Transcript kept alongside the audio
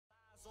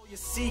Your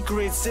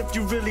secrets, if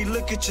you really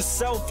look at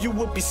yourself, you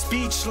would be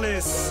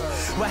speechless.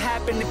 What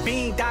happened to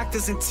being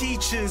doctors and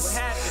teachers?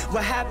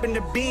 What happened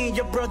to being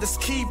your brother's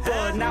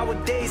keeper?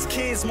 Nowadays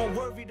kids more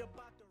worried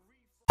about the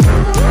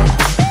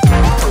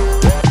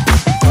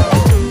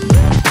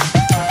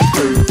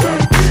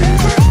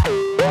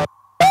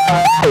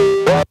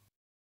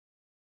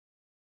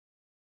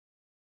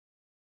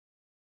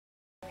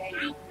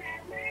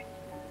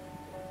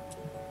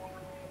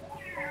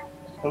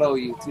Hello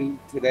YouTube,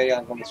 today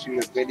I'm going to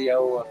shoot a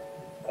video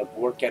of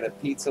work at a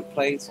pizza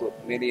place with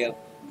many of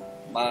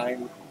my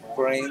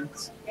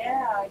friends.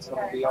 It's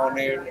going to be on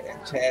there and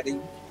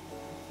chatting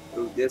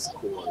through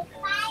Discord.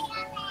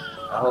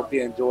 I hope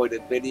you enjoyed the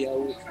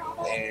video,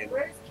 and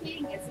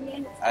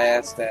I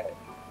ask that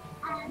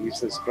you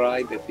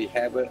subscribe if you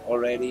haven't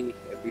already.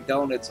 If you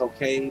don't, it's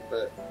okay,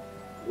 but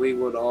we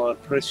would all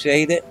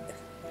appreciate it,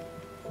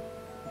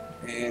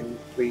 and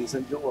please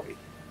enjoy.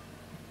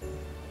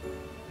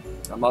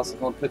 I'm also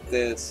going to put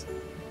this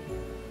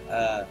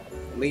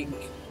link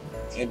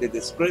in the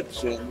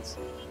descriptions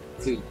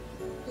to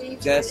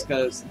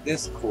Jessica's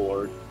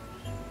Discord,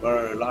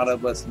 where a lot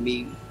of us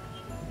meet,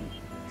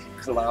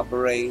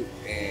 collaborate,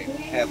 and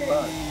have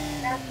fun.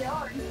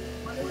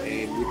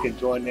 And you can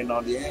join in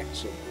on the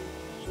action.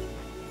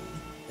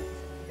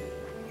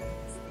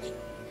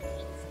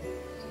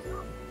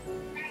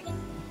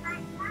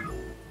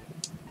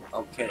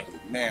 Okay,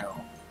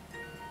 now.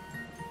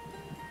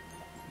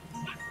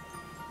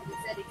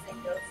 He's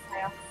in Ghost's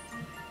house.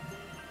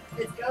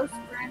 His ghost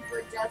friends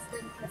with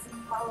Justin because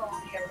he's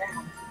following me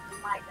around. He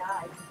might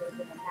die if he goes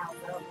in the house.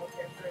 I don't know if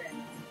they're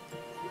friends.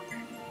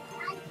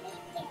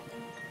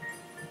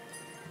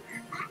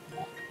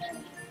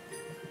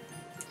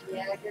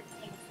 Yeah, good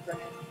King's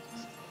friend.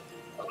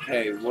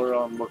 Okay, we're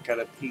on work at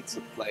a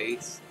pizza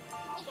place.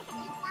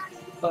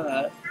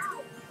 But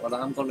what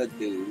I'm going to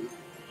do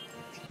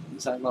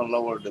is I'm going to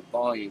lower the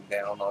volume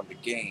down on the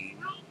game.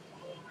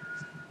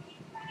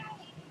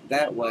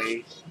 That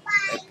way,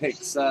 it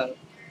picks up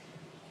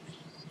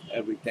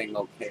everything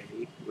okay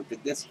with the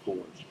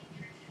Discord.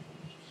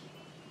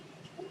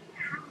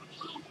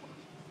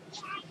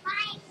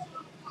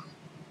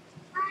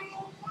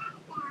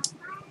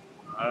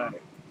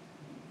 Alright,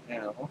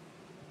 now,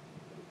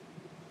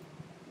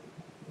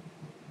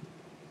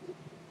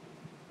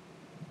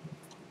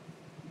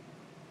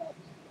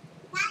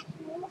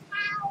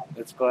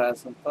 let's go have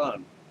some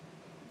fun.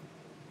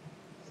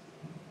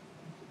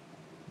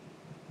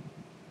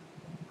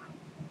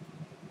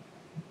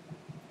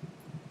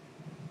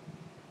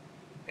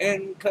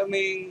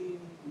 Incoming!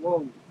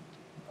 Whoa,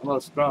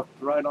 almost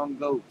dropped right on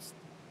Ghost.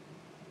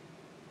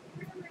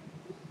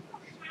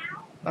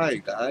 Hi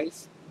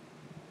guys.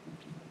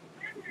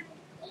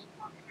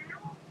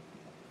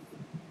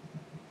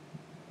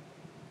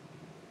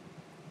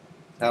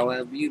 How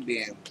have you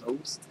been,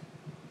 Ghost?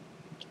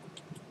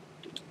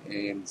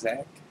 And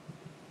Zach?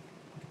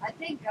 I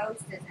think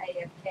Ghost is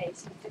AFK.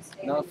 She's just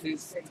standing No, in the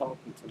she's street.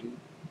 talking to me.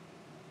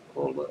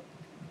 Hold up.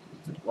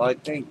 Why,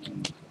 thank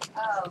you.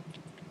 Oh,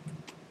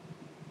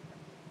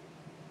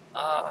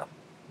 Ah.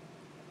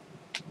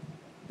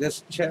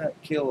 This chat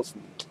kills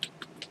me.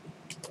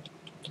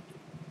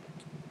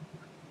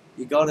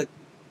 You gotta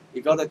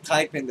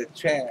type in the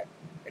chat,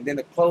 and then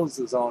it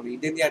closes on you.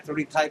 Then you have to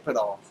retype it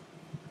all.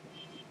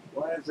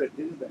 Why does it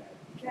do that?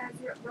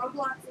 because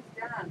Roblox is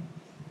done.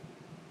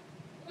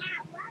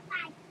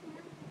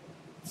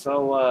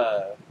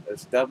 So,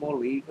 is Devil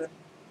leaving?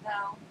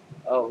 No,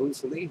 Oh,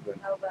 who's leaving?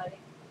 nobody.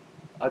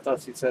 I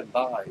thought she said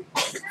bye. in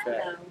the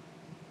chat.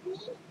 No.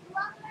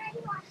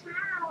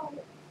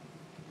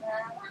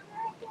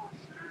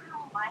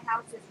 My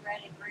house is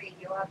red and green.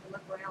 You'll have to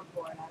look around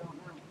for it. I don't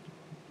know.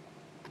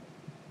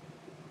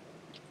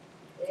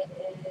 It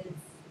is.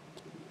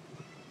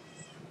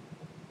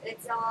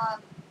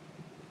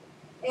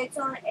 It's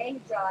on A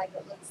drive.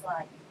 It looks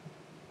like.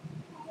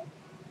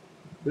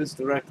 Who's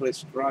the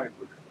reckless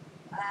driver?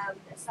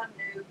 Some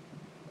new.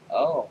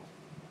 Oh.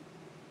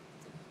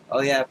 Oh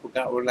yeah, I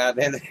forgot we're not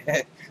in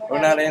it. We're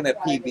not in a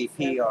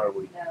PvP, are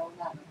we? No,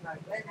 not in a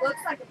private. It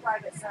looks like a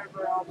private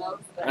server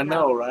almost. But I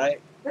know,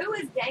 right? Who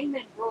is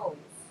Damon Rules?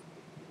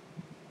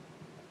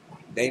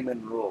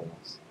 Damon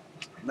Rules.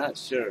 Not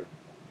sure.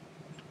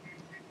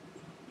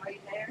 Are you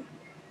there?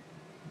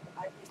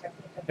 I think I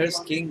picked up. Here's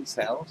King's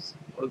house.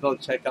 We'll go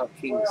check out We're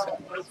King's on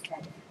house.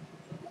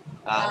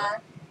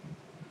 Facebook.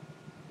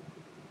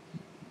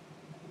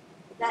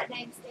 That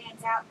name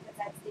stands out because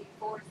that's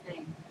D4's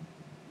name.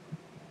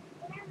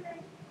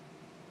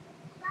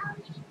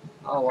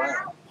 Oh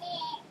wow.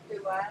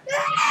 Do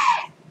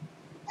I?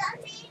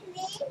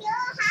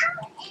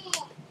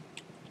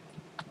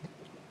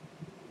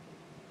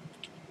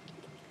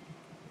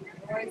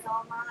 Roy's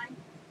online?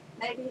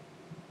 Maybe.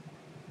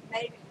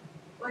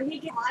 Well, he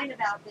can line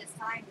about this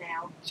time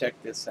now. Check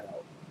this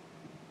out.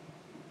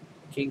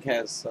 King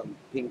has some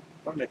pink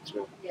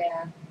furniture.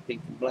 Yeah.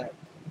 Pink and black.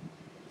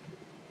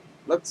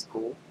 Looks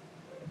cool.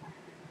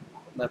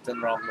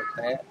 Nothing wrong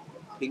with that.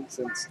 Pink's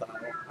in style.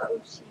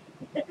 Oh,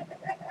 shit.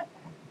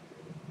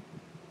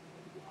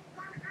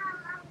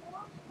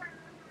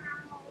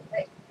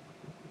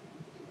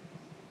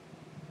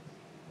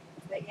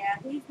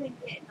 he's been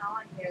getting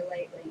on here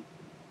lately.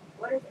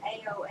 What does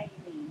AOA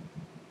mean?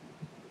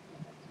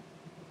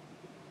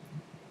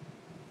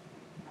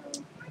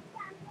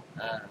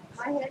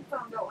 My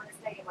headphones don't want to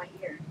stay in my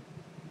ear.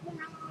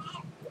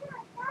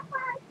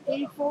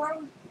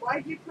 D4,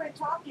 why'd you quit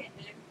talking,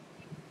 dude?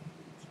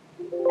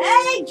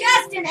 Hey,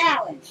 Justin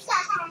Allen!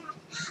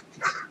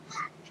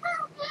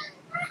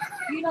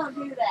 You don't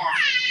do that.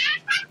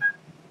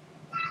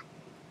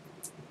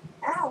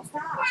 Ow,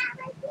 stop.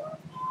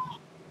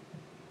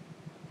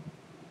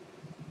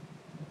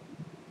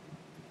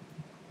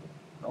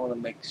 I want to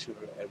make sure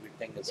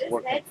everything is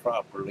working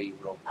properly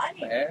real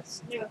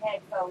fast. I need new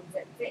headphones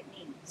that fit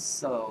me.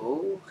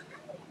 So,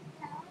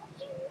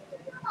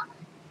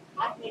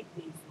 I hate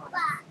these ones.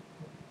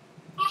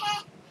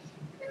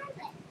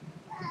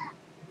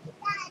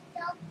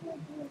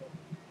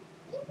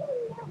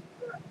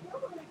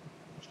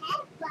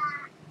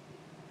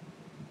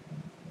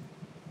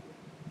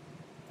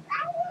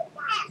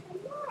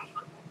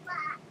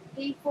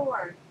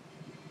 D4.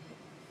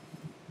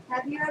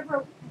 Have you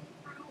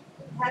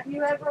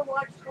ever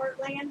watched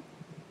Heartland?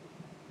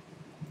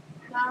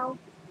 No.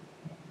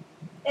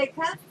 It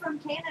comes from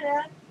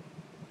Canada.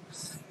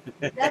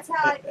 That's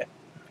how I.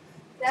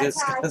 That's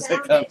just how I because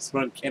found it comes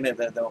from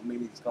Canada don't mean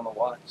he's gonna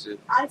watch it.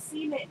 I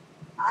seen it.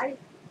 I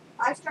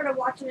started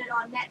watching it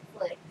on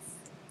Netflix.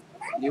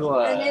 You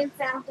and then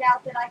found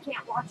out that I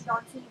can't watch it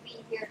on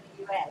TV here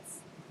in the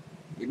U.S.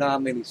 You know how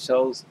many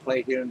shows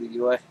play here in the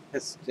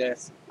U.S.,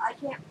 Jess? I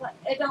can't play.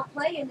 It don't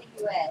play in the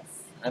U.S.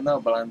 I know,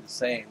 but I'm just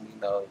saying, you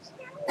know,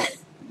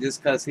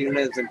 just because he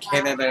lives in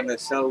Canada and the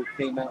show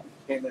came out in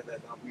Canada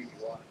don't mean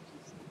he watches.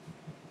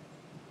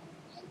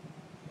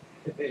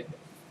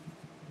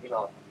 You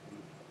know,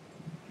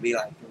 be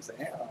like him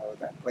saying, oh,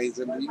 that plays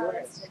in the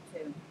U.S.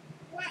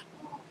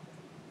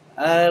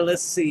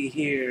 Let's see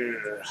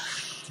here.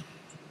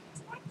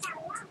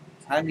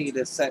 I need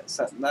to set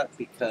something up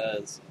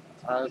because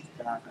I've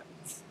got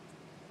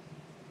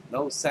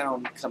no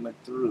sound coming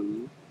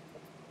through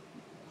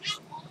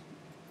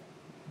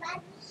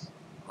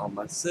on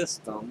my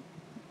system.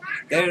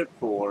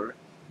 Therefore,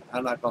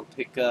 I'm not going to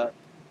pick up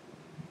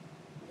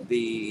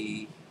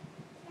the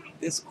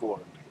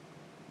Discord.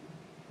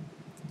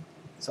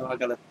 So I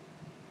got to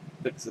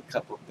fix a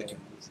couple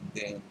things and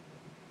then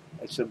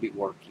it should be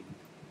working.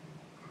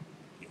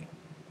 Yeah.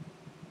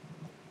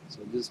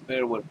 So just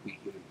bear with me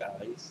here,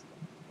 guys.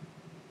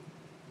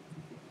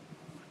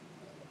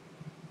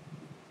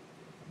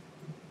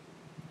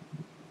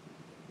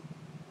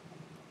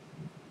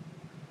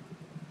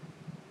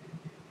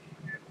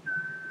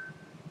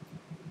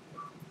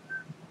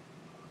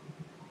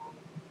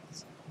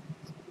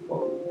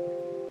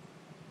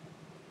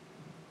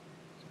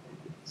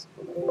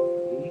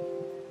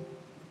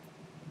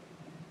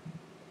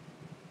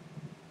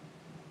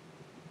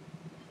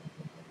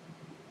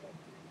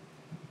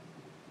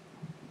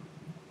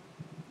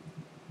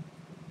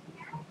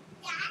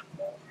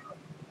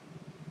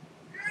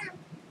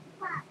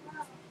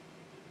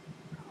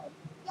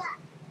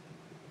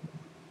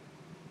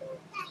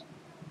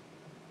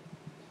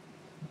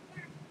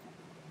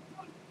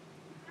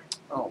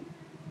 Oh,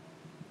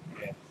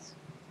 yes.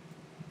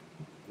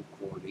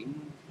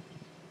 Recording.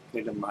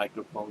 Okay, the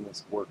microphone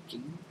is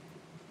working,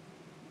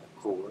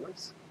 of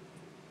course.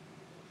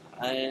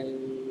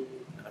 And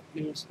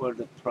here's where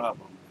the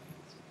problem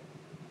is.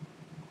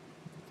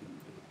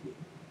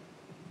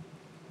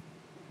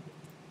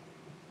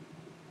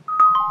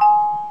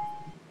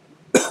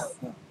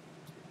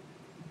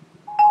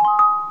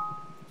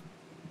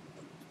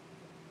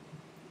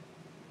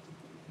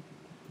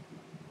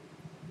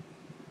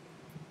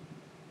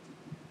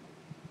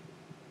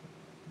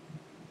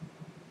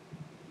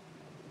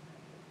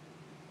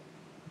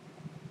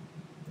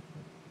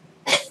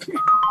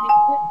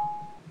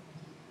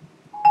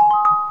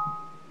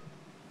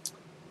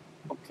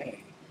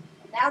 Okay.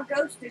 Now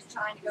Ghost is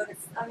trying to go to.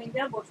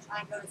 Double's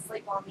trying to go to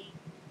sleep on me.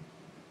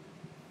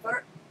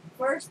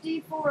 First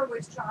D4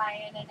 was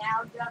trying, and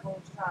now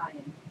Double's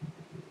trying.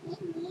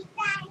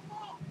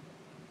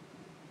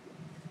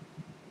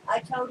 I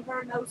told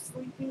her no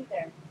sleep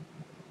either.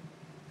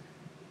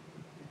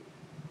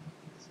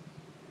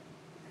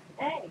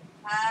 Hey,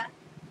 huh?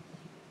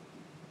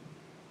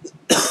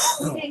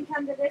 You didn't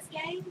come to this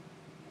game?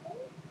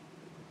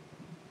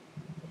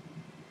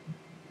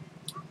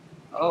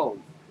 Oh,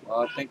 well,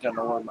 I think I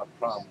know where my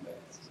problem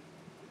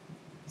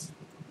is.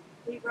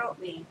 He wrote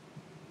me.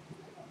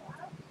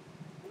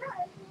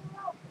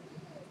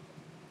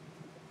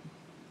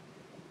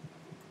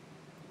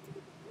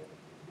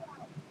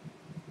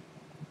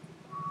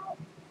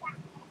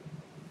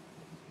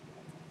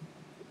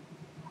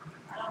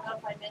 I don't know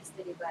if I missed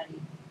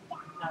anybody.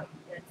 No,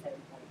 that's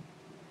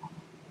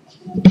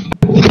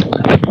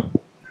everybody.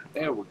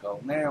 There we go.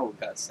 Now we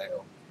got sound.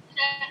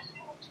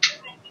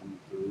 Coming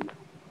through.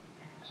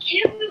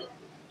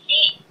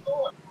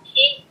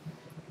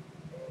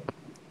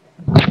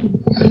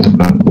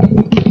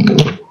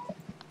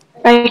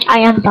 Right, I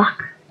am back.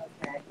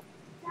 Okay.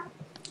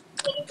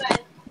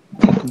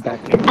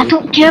 Back in I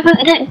don't care about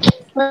that.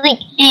 Like,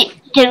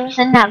 games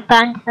and that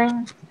band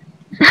thing.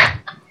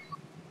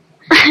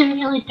 I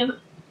really do.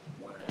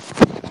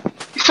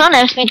 Someone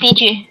asked me, did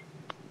you?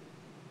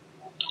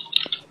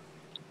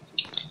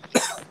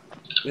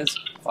 This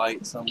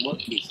fight some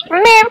monkeys.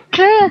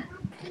 America!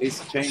 He's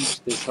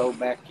changed this whole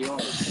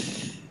backyard.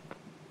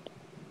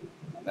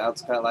 Now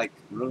it's kind of like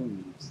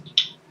rooms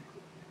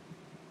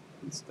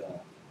and stuff.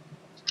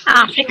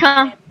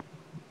 Africa.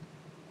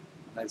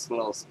 Nice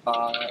little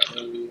spa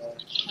area.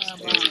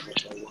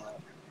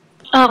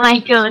 Oh my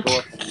god.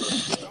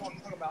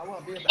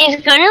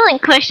 He's gonna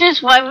like question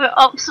us why we're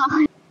up so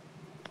late.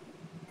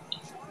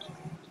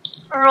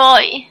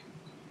 Roy.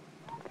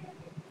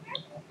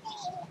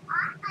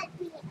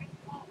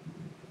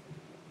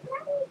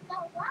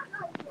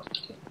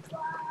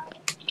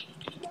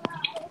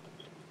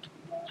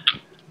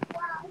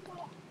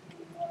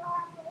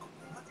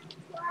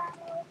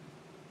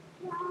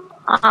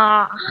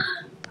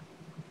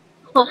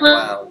 Hopefully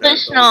Wow,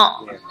 it's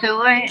not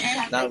doing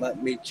Now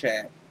let me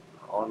chat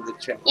on the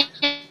chat.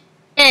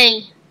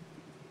 Yay.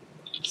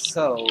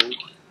 So,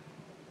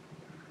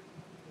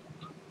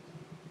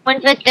 When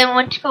did they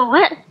want to go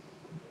what?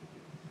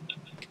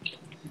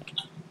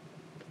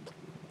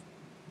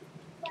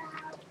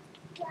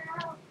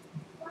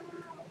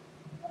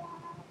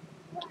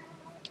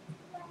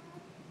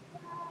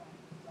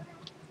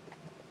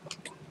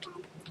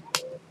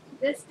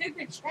 This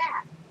stupid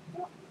chat.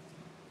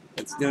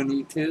 it's doing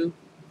you too?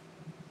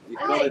 You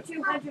I gotta, made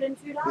 $202.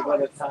 you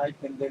gotta type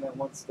and then it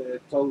wants to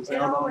close It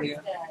out on always you?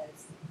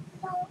 does.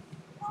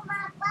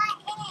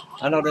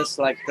 I know this is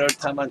like third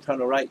time I'm trying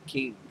to write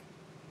king.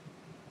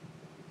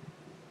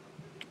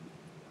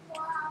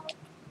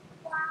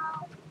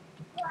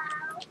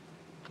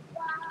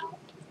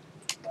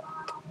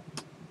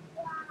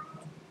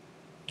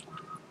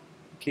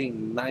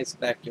 King, nice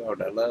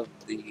backyard. I love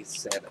the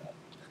setup.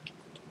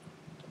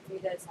 He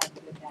does have a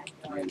good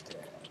backyard.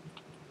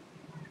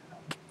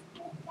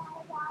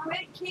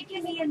 Quit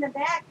kicking me in the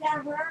back,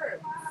 that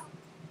hurts.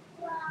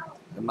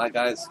 And my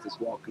guy's just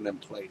walking in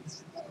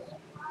place. There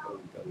we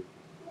go.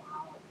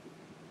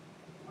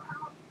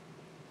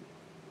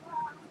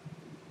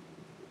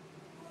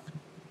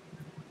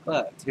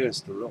 But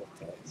here's the real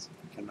test.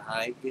 Can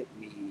I get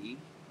me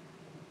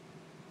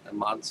a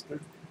monster?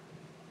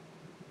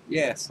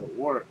 Yes, it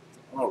worked.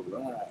 All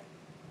right.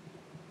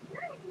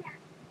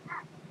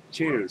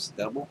 Cheers,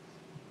 double.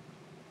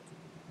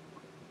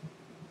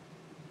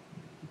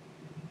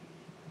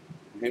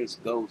 Here's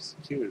Ghost.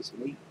 Cheers,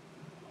 me.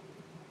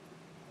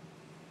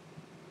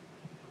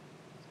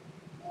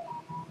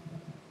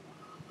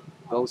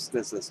 Ghost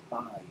is a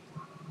spy.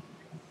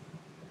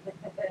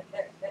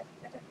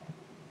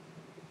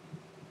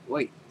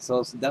 Wait, so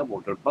it's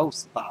double. They're both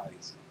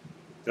spies.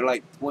 They're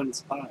like twin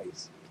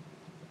spies.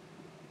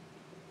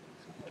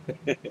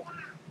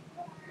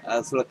 I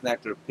was looking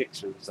at their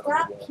pictures on the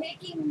Stop wall.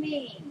 kicking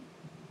me.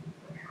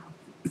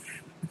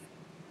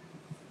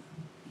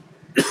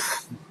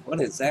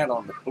 What is that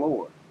on the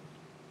floor?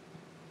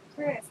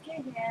 Chris,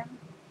 kick him.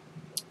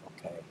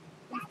 Okay.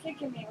 He's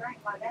kicking me right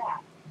in my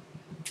back.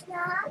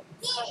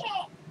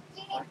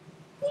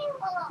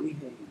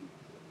 Behave.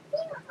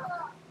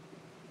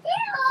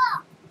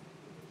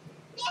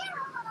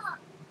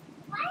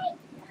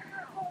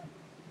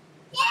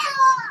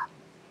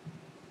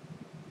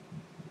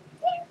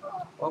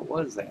 What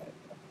was that?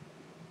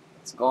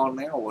 It's gone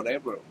now,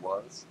 whatever it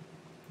was.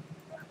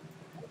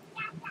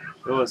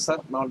 There was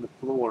something on the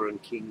floor in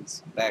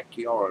King's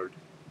backyard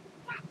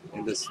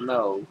in the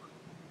snow.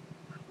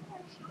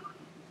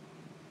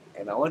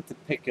 And I went to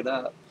pick it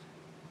up,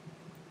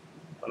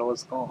 but it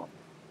was gone.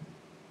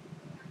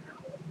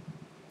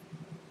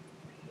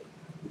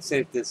 Let's see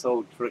if this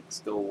old trick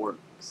still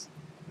works.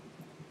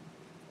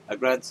 I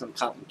grabbed some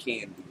cotton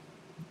candy.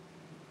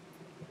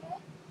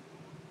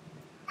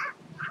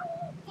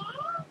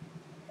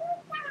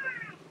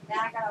 Now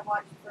I gotta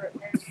watch for it.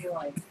 There's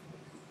Roy.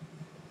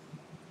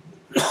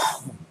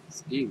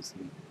 Excuse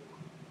me.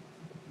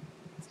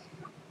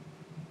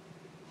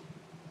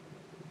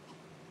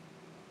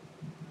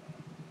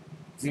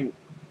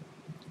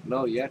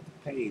 No, you have to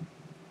pay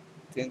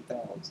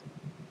 $10,000.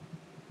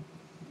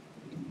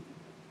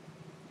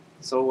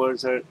 So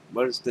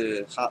where's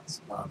the hot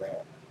spot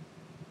at?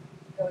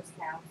 Ghost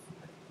house.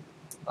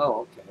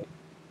 Oh, okay.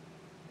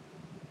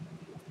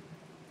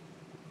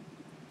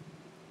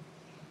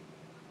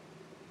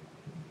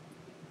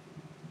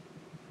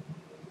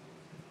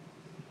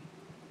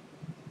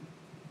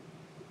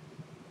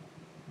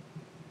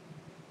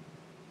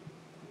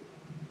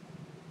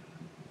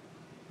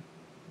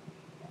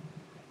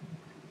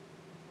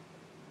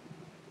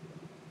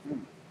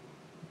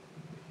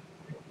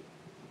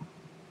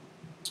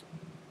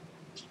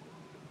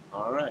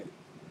 Alright,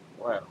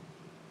 well,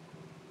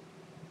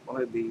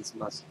 one of these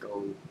must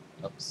go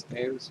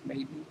upstairs,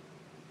 maybe?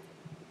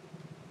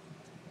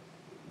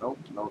 Nope,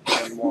 no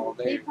tin wall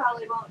He there.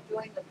 probably won't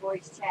join the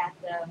voice chat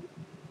though.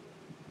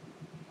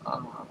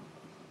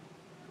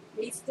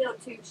 He's still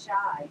too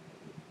shy.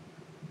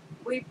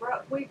 We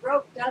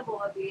broke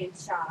double of being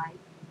shy.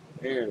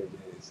 There it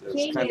is. It's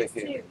King kind is of too.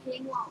 hidden.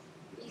 King won't.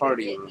 He's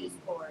party room.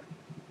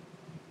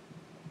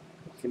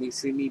 Can you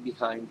see me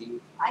behind you?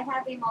 I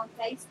have him on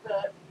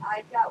Facebook.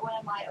 I've got one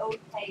of my old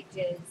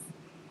pages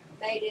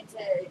made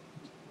into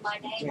my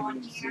name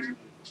on here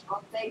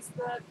on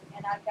Facebook,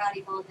 and I've got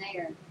him on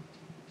there.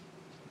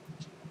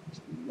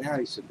 Now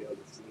you should be able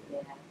to see Yeah.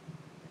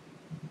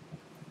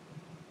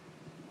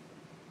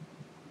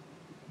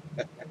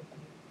 it.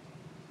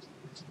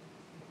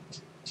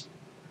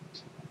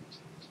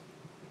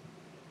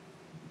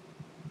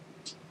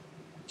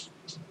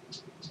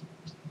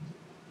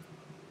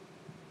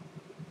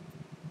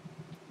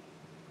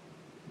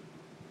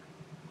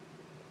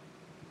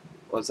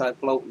 Was I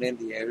floating in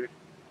the air?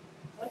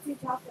 What's he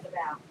talking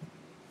about?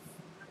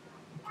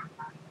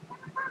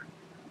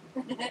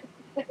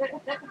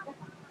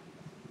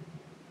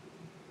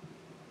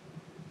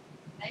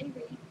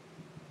 Maybe.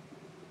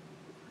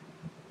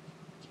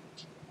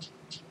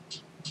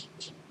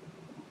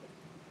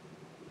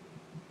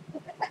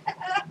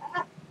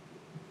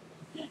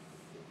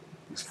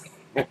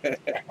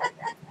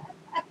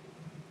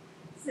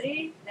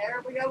 See,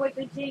 there we go with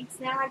the jinx.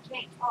 Now I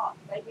can't talk.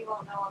 Baby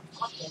won't know I'm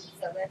talking,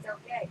 so that's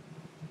okay.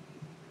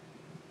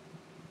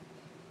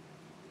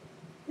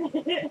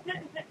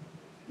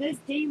 This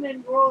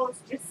demon rules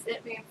just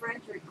sent me a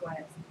friend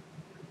request.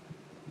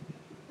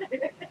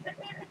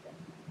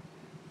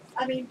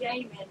 I mean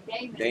Damon.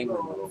 Damon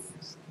rules.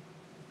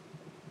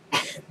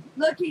 rules.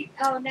 Look,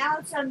 now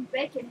some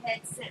bacon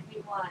head sent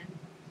me one.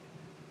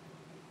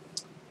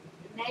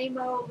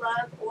 Namo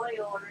Love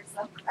Oil or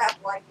some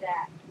crap like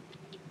that.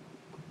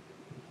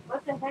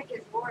 What the heck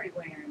is Rory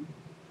wearing?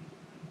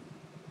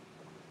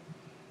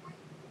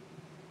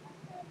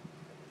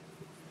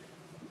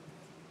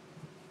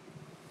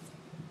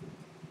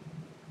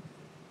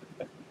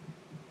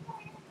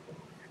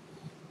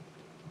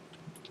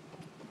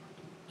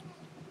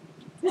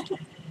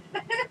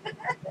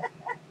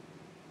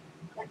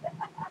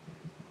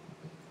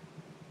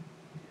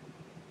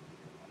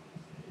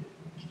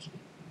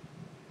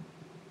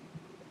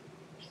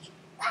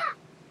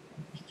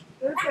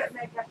 Who couldn't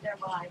make up their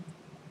mind?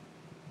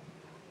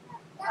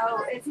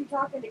 Oh, is he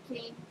talking to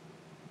King?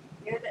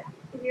 Here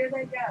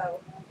they go.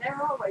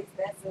 They're always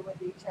messing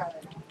with each other.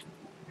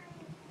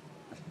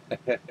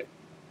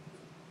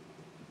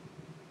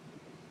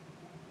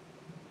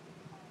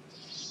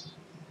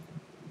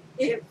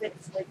 He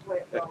eventually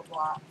quit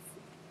Roblox.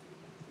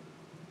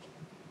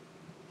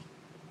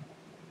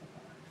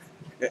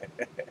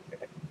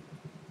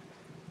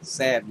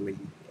 Sadly,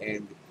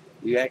 and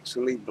you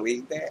actually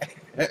believe that?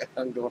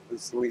 I'm going to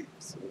sleep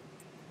soon.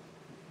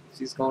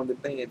 She's going to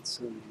bed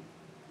soon.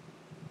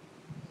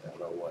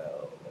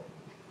 LOL.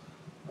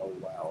 Oh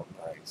wow,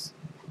 nice.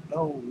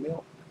 No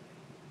milk.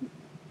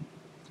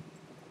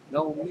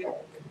 No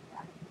milk.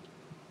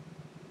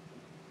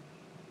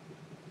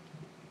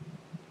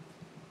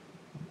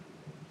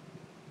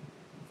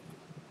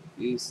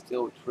 You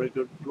still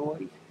triggered,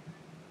 Roy?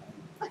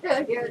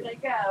 Here they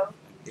go.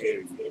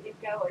 Dare Kids you. get him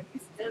going. You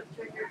still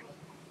triggered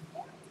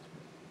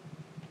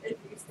if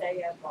you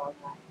stay up all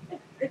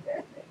night.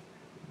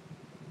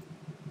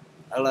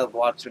 I love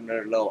watching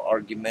their little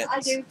arguments. I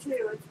do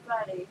too. It's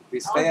funny. If you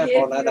stay up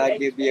all night, I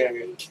give you a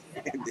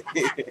candy.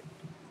 candy.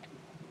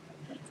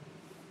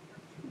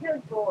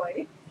 Good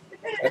boy.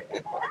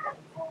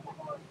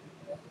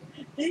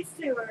 These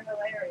two are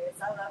hilarious.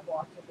 I love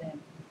watching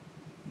them.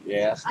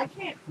 Yeah. I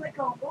can't click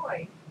on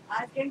boy.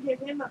 I was gonna give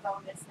him a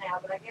bonus now,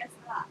 but I guess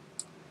not.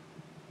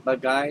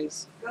 But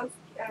guys, Ghost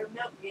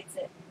Milk gets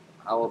it.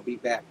 I will be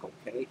back,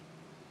 okay?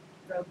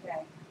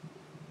 Okay.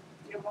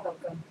 You're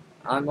welcome.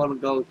 I'm gonna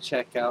go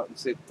check out and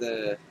see if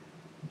the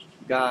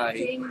guy,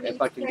 King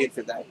if I can get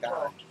to meets that crazy guy.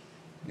 people.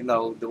 You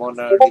know, the one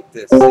underneath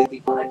the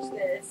city. Watch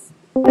this.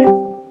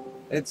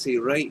 Let's see,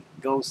 Ray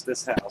goes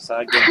this house.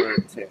 I give her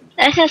a 10.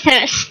 This is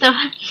how it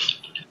starts.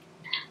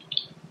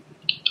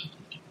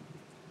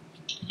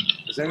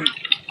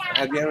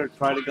 Have you ever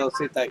tried to go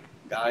see if that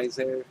guy's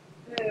there?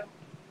 Who?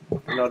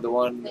 You know, the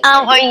one.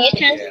 Are you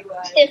trying Yeah.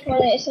 to stick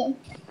on it? So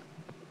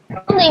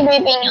only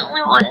beeping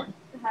only one.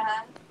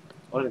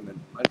 Wait a minute,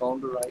 am I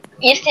going to right?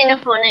 You still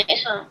upon it,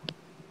 so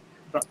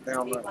Drop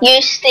down right.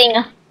 you sting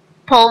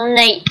upon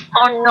it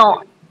or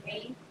not?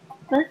 Me?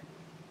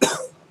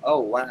 Oh,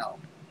 wow.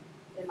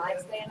 Am I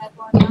staying up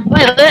on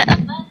night?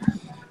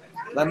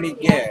 Wait. Let me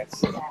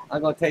guess.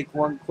 I'm going to take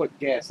one quick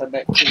guess. I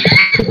bet you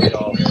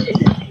y'all.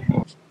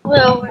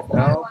 Well,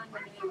 No?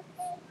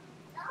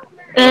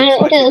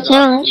 it doesn't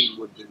sound.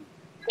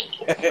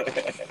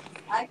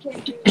 I can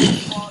do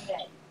this all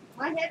day.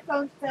 My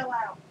headphones fell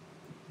out.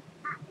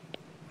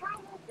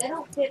 They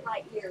don't fit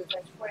my ears,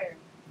 I swear.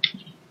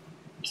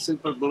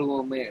 Super Blue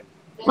old man.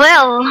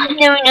 Well, now we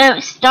know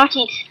it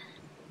started.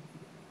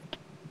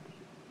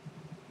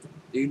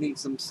 Do you need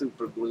some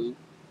super glue?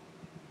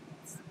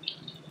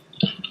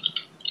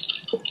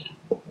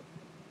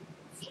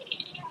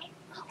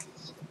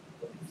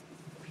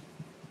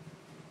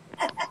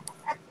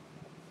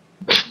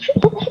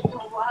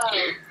 Oh, wow.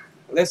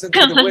 Listen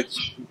to the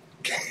witch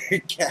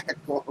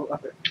cackle.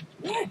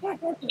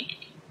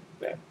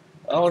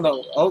 Oh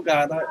no. Oh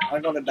god,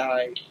 I'm gonna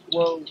die.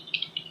 Whoa.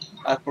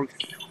 I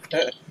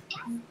forgot.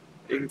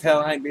 You can tell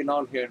I ain't been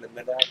on here in a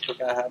minute. I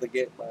forgot how to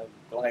get my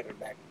glider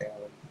back down.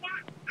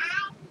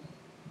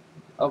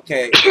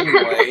 Okay,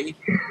 anyway.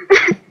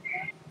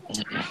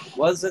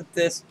 Wasn't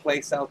this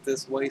place out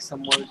this way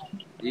somewhere?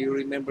 Do you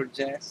remember,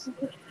 Jess?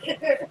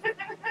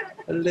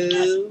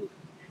 Hello?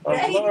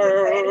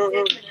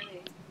 Hello?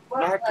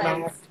 Knock,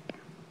 knock.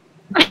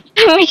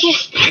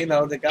 You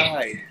know, the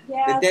guy.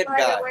 Yeah, the dead by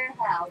guy. the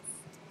warehouse.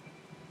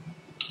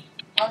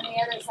 On the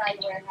other side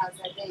of the warehouse,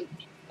 I think.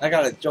 I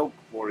got a joke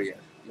for you.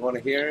 You want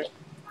to hear it?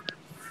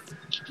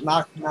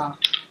 Knock,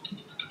 knock.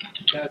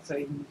 Gotta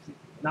say,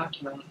 knock,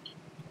 knock.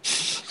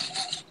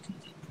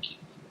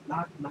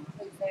 Knock, knock.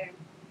 Who's there?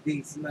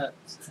 These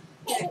nuts.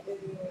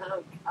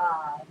 Oh,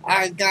 God.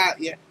 I got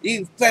you.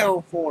 You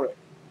fell for it.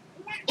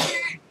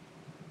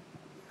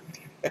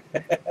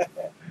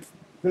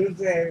 Who's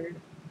there?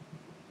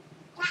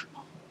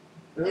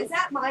 Who? Is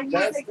that my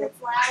music Justin?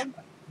 that's loud?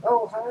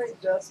 Oh, hi,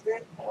 Justin.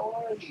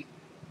 How are you?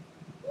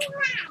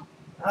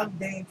 I'm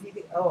Dan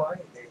TD. Oh, I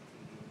ain't Dan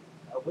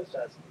TD. I wish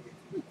I was Dan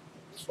TD.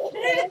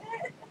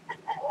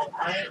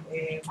 I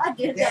am I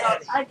did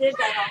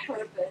that on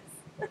purpose.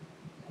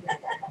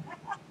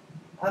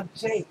 I'm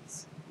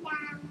Chase.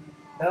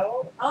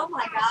 No? Oh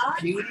my God.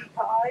 Cutie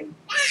Pie?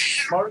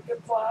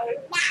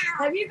 Markiplier?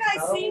 Have you guys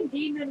No. seen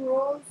Damon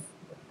Rules?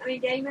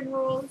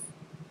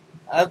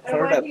 I've And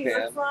heard what of he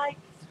him. looks like?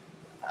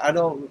 I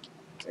don't.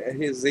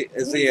 Is he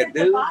He's a in the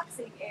noob?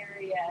 boxing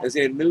area. Is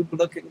he a noob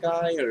looking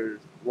guy or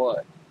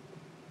what?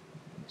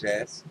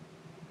 Jess?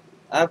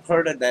 I've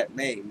heard of that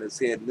name. Is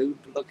he a noob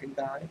looking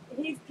guy?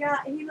 He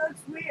looks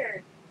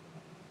weird.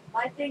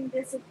 My thing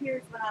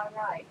disappears when I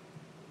write.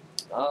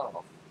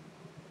 Oh.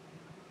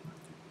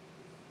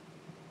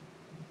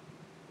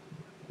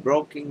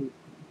 Broken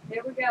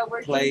Here we go.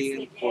 We're playing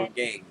jinxed for again.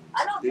 games.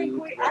 I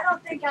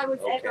don't think I was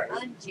ever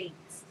Okay.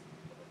 unjinxed.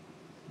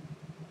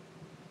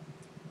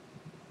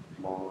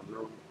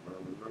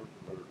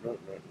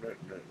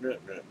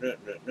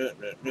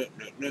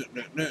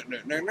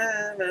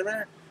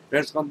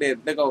 There's gonna be a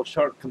big old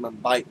shark come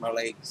and bite my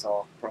legs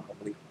off,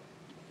 probably.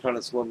 Trying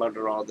to swim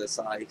under all this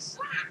ice.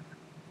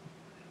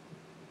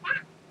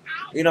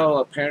 You know,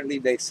 apparently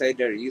they say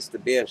there used to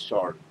be a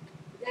shark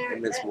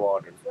in this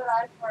water. That's what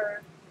I've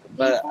heard.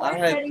 But D4 I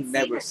said have he's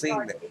never a seen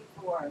shark it.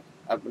 before.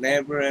 I've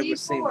never ever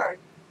seen D4. it.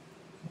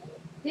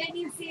 Didn't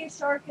you see a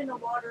shark in the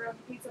water of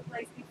the pizza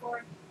place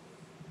before?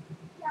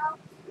 No.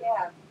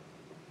 Yeah.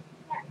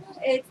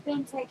 It's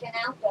been taken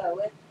out though.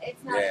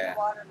 It's not in Yeah. the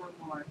water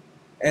no more.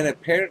 And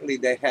apparently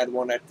they had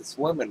one at the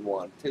swimming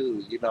one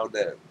too. You know,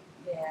 the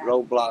Yeah.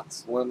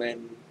 Roblox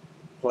swimming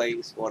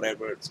place,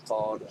 whatever it's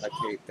called. I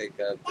can't think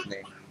of the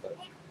name, but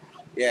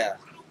yeah.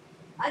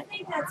 I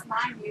think that's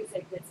my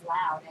music that's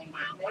loud, ain't it?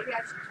 Maybe I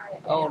should turn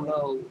it down. Oh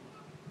no.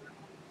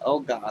 Oh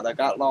God, I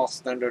got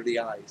lost under the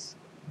ice.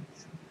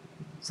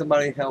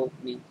 Somebody help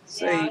me.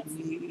 Save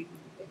me.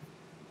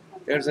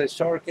 There's a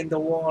shark in the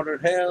water.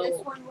 This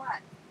Help. one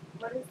what?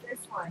 What is this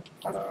one?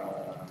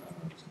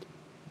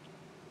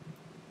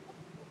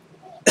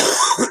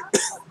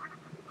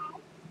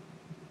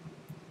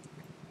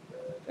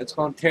 It's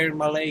gonna tear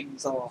my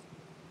legs off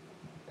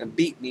and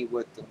beat me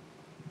with them.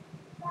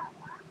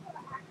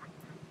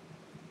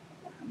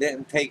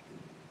 Didn't take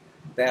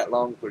that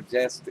long for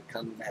Jess to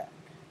come back.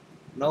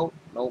 Nope,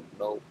 nope,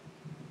 nope.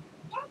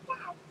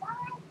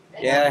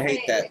 And Yeah, I don't say hate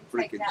it that didn't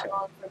take freaking that chat.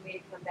 long for me to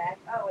come back.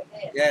 Oh, it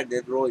did. Yeah,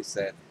 did Roy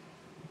said.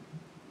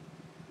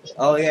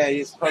 Oh yeah,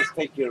 you're supposed to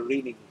take your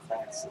reading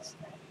classes.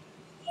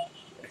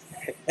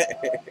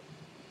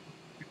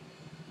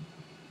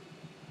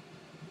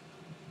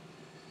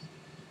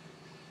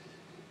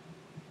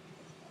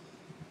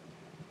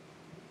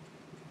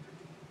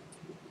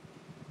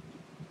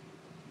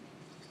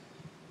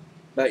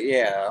 But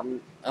yeah,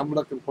 I'm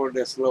looking for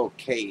this little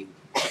cave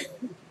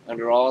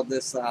under all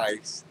this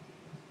ice,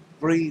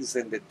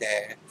 freezing to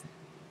death.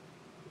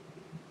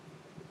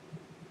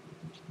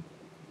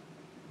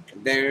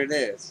 And there it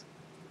is.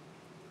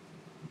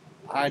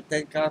 I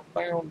think I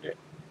found it.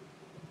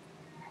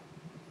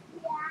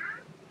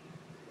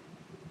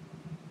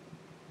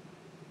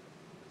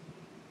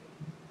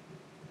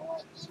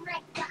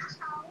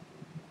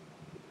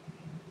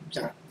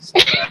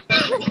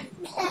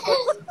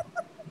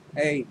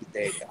 Hey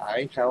there,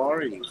 guy. How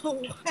are you?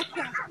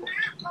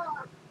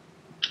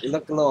 You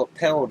look a little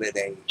pale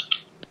today.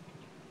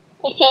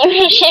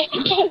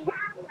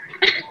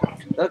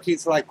 Look,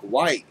 he's like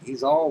white.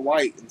 He's all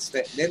white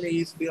instead. Then he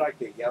used to be like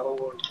a yellow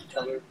or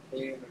colored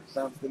skin or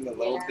something a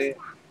little bit.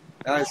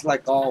 Now it's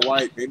like all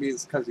white. Maybe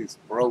it's because he's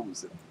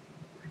frozen.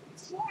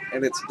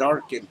 And it's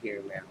dark in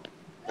here now.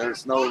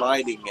 There's no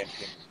lighting in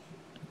here.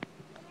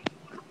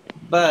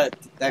 But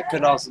that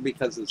could also be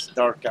because it's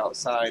dark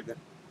outside.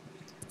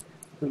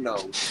 Who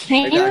knows?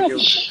 Maybe I'll give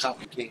him some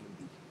cotton candy.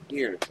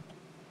 Here.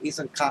 Eat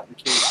some cotton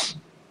candy.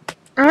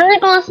 I'm gonna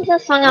go listen to the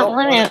song No, of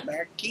Limit.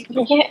 back. Keep Did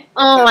it. you?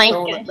 Oh Stop my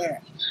throwing it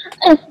goodness.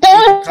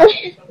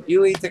 back.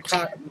 You eat the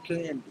cotton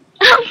candy.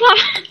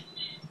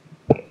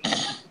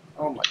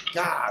 Oh my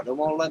God, it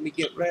won't let me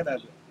get rid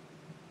of it.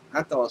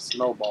 I thought a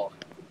snowball.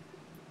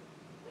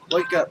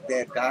 Wake up,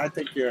 dead guy. I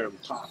think you're an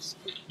imposter.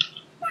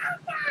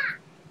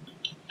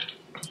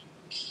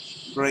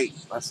 Great.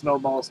 My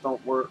snowballs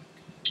don't work.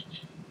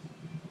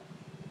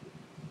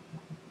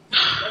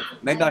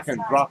 Maybe I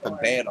can drop a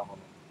bed on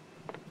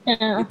them.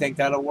 No. You think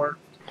that'll work?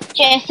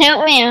 Just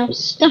help me out.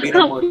 Stop. Beat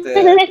 'em with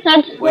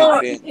the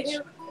weight bench.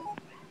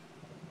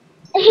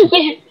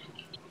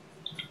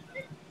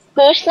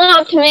 Go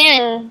stop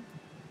me.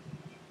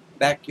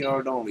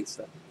 Backyard only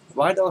stuff.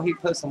 Why don't he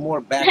put some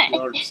more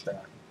backyard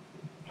stuff?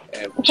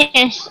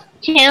 Just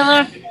tell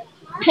her,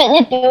 put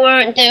the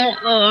door down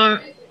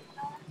or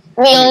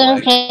Anyway, real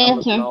I'm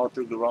looking paper. all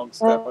through the wrong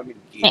stuff. I need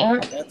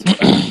gear.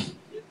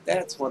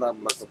 That's what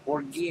I'm looking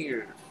for.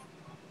 Gear.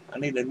 I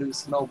need a new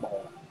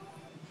snowball.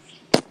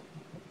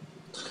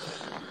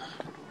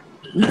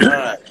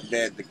 Alright,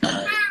 dead the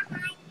guy.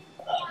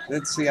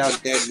 Let's see how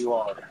dead you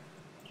are.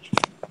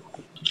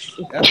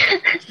 Yep,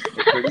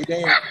 you're pretty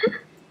dead.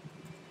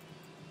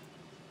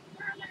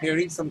 Here,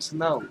 eat some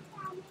snow.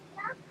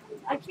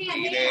 I can't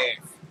Eat dance. it.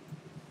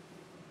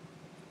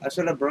 I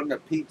should have brought a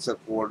pizza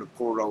for the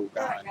poor old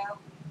There guy. we go.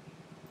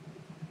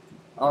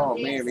 Oh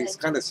man, he's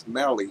kind of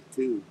smelly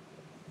too.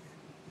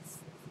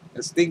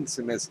 It stinks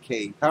in this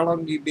cave. How long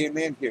have you been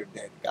in here,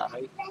 dead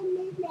guy?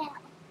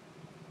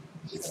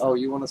 Oh,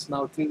 you want to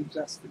smell too,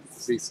 Justin?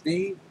 Does he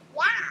stink?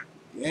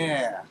 Yeah.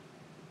 Yeah.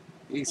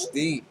 He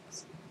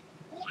stinks.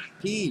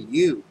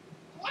 You.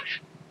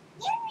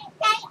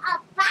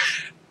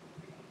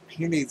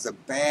 He needs a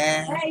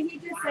bath. Hey, he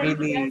just said He he does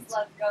needs-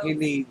 love ghosts. He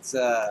needs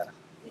Did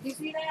you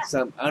see that?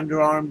 some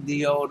underarm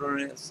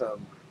deodorant,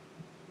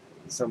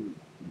 some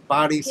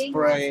body King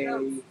spray,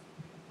 loves ghosts.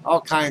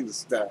 all kinds of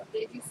stuff,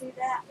 Did you see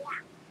that?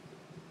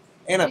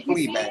 and a Did you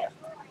flea see bath.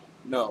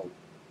 No.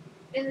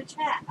 In the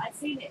chat, I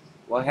seen it.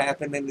 What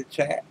happened in the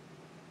chat?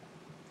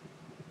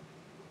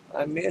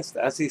 I missed.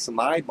 I see some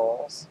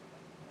eyeballs.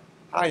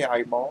 Hi,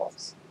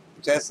 eyeballs.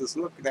 Jess is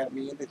looking at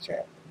me in the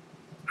chat.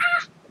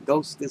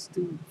 Ghost is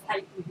too.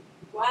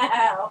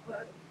 Wow.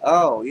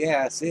 Oh,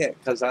 yeah, I see it,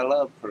 because I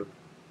love her,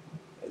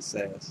 it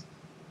says.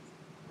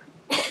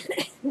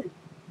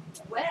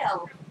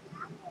 Well,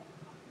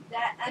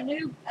 that a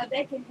new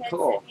Bacon Head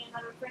Cool. sent me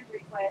another friend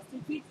request. He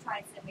keeps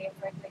trying to send me a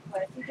friend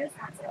request. He just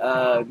wants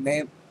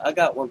to. I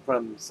got one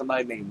from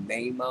somebody named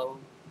Nemo.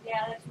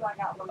 Yeah, that's who I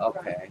got one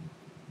Okay. from.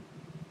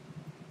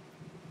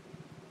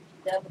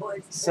 The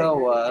boys.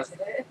 So,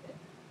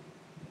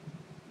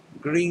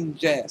 Green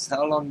Jess,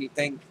 how long do you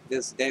think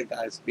this dead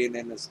guy's been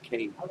in this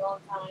cave? A long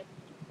time.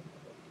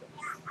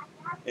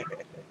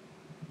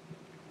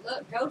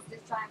 Look, Ghost is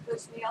trying to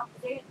push me off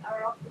the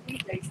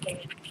DJ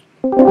stand.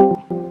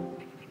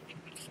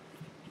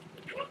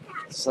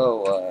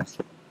 So,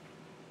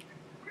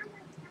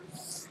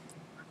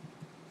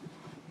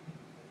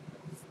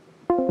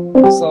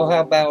 so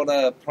how about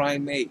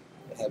Primate?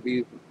 Have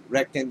you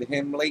wrecked into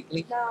him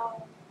lately?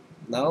 No,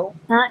 No?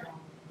 Not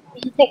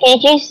the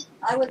cages.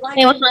 I would like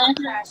Hey, to what's not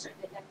that? crash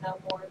into him no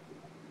more.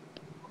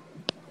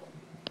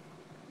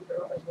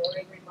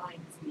 Rory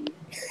reminds me.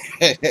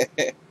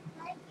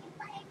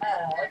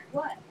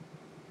 What?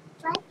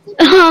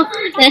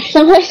 Oh, that's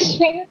so much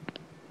sweet.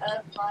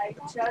 Of my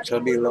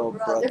Chubby little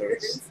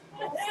brothers.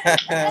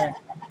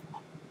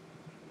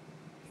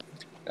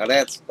 Now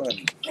that's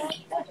funny.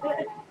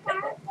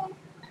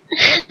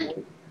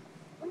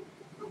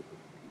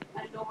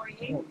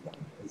 Annoying.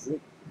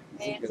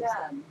 And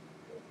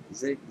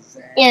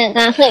Zigzag. Yeah,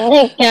 that's like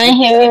the guy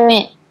here we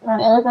met.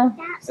 Right,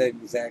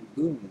 Zigzag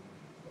Goon.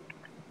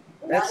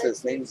 That's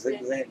his name,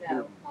 Zigzag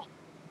Goon.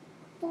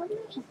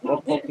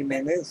 What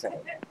Pokemon is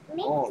that?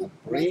 Oh,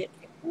 Brick.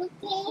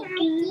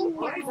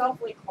 Rory's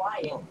awfully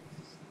quiet.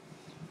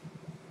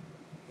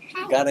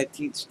 You gotta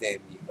teach them,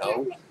 you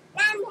know.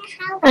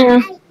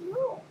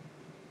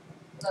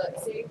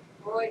 Look, see,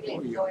 Roy Oh,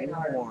 didn't you're join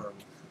our warm.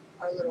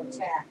 little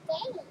chat.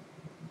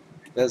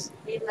 Does,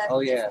 He left Oh,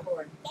 yeah.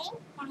 Discord.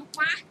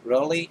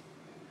 really?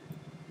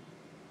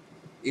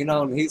 You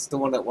know, he's the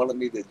one that wanted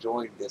me to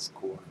join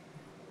Discord.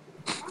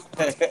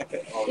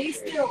 He's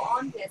still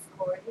on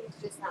Discord. He's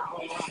just not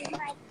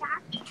online.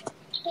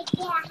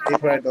 He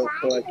probably don't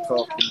feel like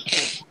talking.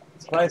 He's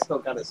probably still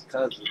got his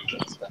cousins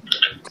and stuff.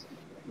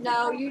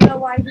 No, you know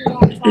why he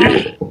won't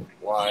talk?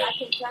 Why? I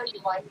can tell you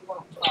why he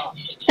won't talk.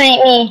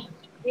 like me.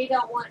 He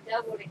don't want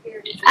Double to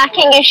hear his I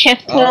can get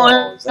shift Oh,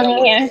 one is that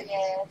what here.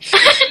 Yeah.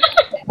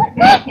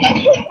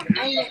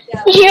 Ain't it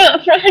Double? You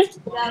up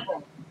front?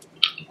 Double.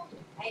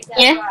 Ain't that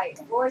Yeah. right?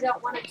 Roy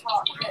don't want to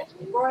talk.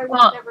 Roy What?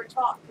 won't never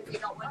talk because he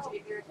don't want you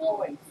to hear his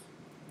voice.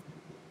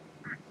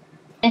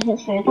 This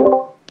is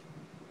good.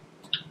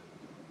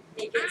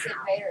 He gets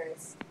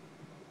embarrassed.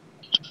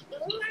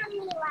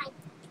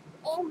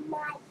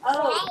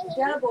 Oh,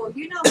 Double,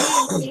 you know me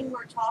and King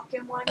were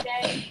talking one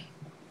day,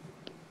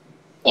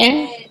 Yeah.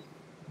 and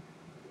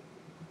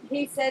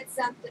he said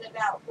something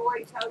about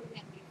Roy told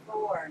him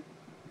before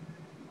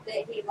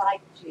that he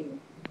liked you.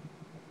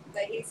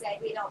 But he said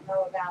he don't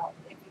know about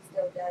if he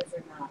still does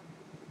or not.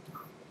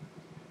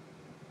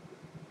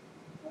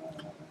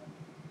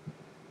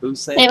 Who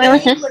said Wait, that?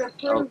 what's He this? would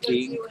approve of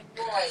King. you and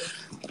Roy.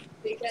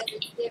 because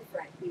it's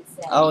different, he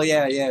said. Oh,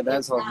 yeah,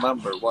 that's It's what not-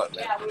 number, wasn't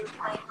it? Yeah, we were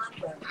playing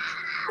lumber.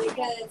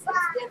 Because it's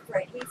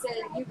different. He said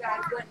you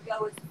guys wouldn't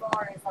go as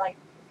far as like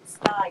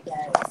Sky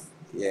does.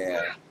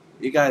 Yeah.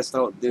 You guys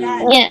don't do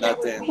Yeah.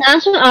 nothing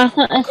That's what I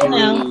thought as It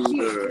well. would be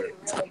cute Or too, really,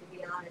 to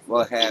be honest.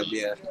 what have you.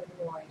 You and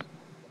Roy.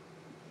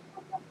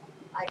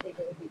 I think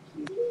it would be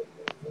cute.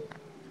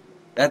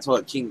 That's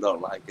what King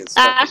don't like. Is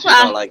stuff That's that what he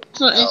I don't like.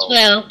 thought as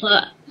well,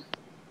 but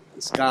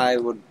Sky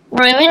would we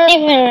wouldn't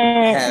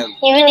have,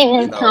 even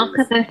you know, talk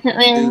about it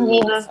when do we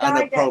were.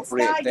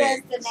 inappropriate Sky does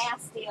the things.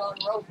 nasty on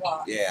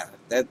Roblox. Yeah,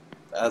 that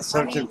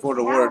searching I mean, for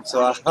the how- word.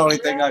 So I the only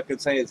mean, thing I could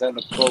say is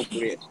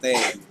inappropriate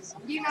things.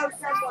 You know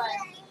someone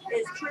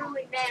is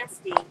truly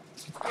nasty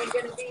and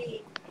going to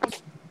be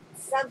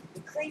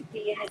something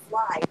creepy in his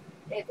life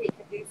if he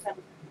could do some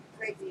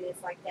craziness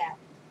like that.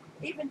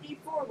 Even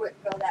D4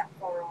 wouldn't go that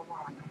far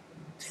online.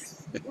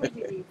 Would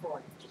you,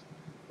 D4?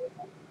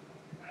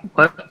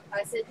 What?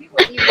 I said you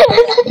wouldn't even go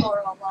that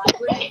far online,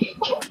 would you,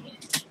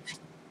 D4?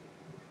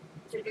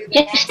 To do the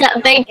Just nasty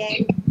that big,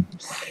 game.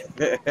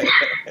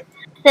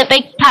 the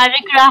big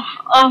paragraph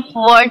of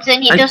words,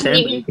 and he I doesn't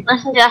can even be.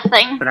 listen to a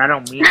thing. But I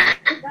don't mean it.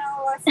 No,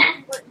 I said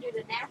you wouldn't do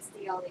the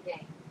nasty on the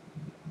game.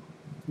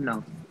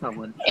 No, I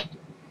wouldn't.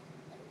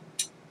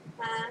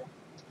 Huh?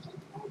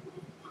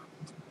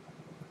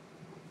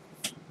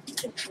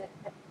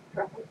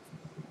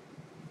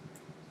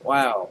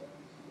 Wow.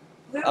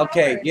 Move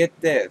Okay, over. get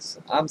this.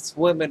 I'm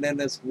swimming in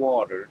this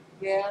water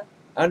Yeah.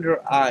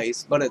 under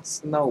ice, but it's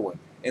snowing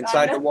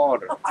inside know. the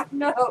water.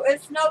 No,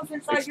 it snows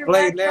inside your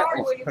Explain that backyard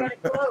one. when you got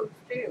it closed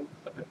too.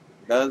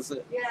 Does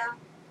it? Yeah.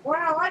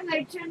 Wow, I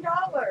made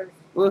 $10.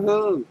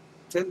 Woohoo!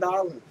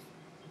 $10.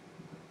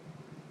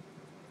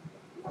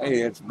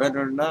 Hey, it's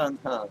better than none,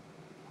 huh?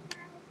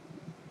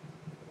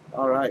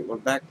 All right, we're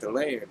back to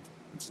land.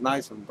 It's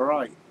nice and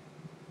bright.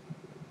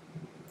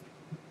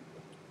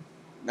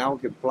 Now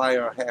we can fly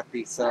our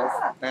happy self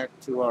back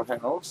to our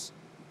house.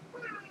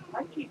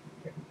 I keep.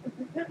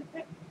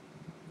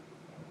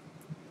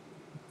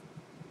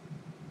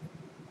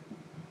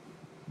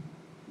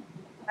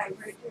 I'm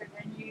richer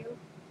than you.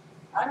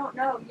 I don't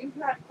know. You've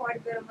got quite a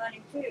bit of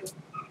money too.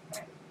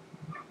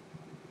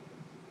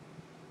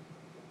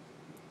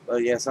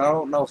 But yes, I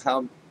don't know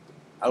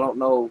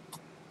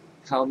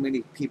how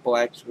many people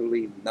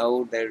actually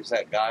know there's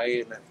that guy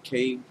in that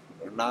cave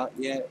or not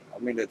yet. I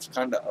mean, it's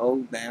kind of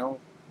old now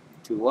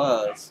to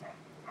us,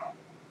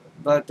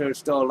 but there's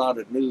still a lot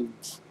of new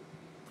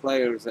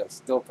players that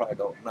still probably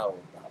don't know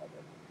about it.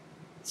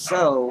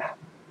 So,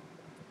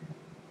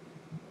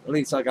 at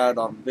least I got it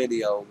on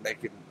video. They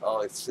can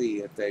always see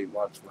if they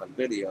watch my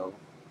video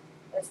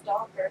A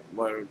stalker.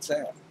 where it's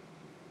at.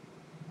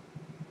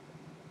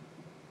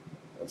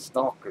 A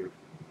stalker.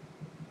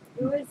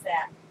 Who is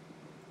that?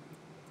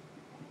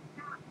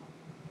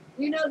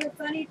 You know the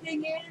funny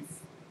thing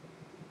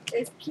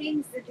is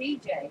King's the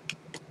DJ.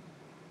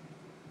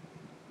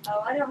 Oh,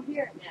 I don't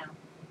hear it now.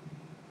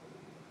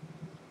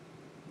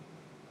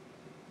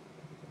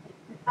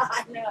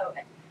 I know.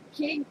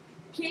 King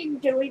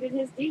deleted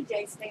his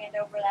DJ stand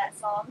over that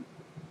song.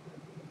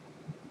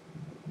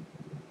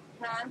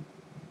 Huh?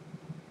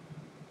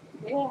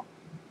 Yeah.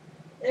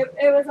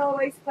 It was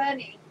always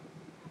funny.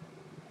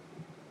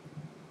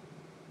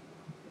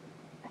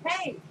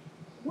 Hey,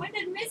 when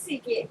did Missy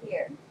get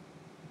here?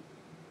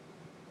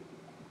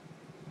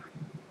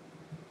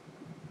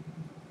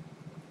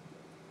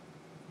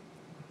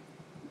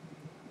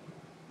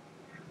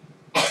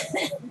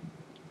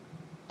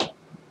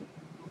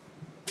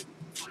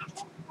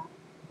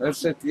 Let's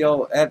see if the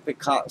old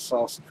epic hot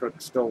sauce trick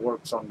still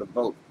works on the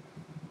boat.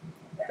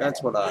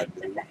 That's what I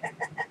do.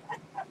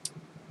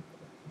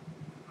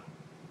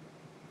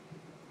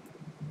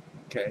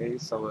 Okay,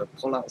 so we'll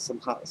pull out some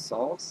hot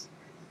sauce.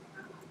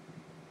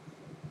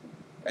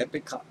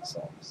 Epic hot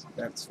sauce.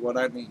 That's what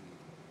I need.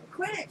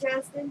 Quit it,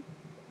 Justin.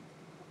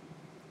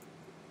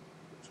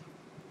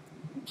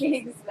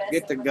 King's messing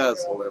Get the with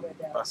guzzle girl in,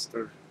 window.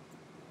 Buster.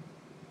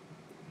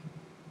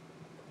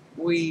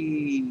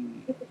 Wee.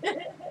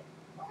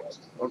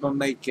 We're gonna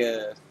make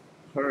a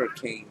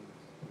hurricane,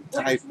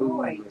 Where's typhoon,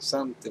 Roy? or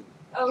something.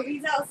 Oh,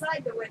 he's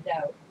outside the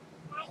window.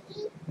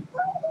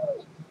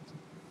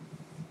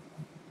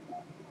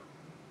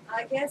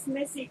 I guess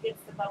Missy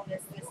gets the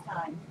bonus this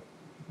time.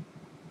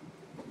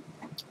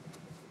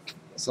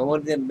 So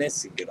when did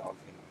Missy get on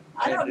here?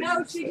 I don't know.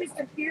 didn't She say. just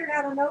appeared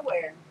out of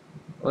nowhere.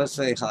 Let's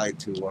say hi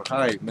to her.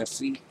 Hi,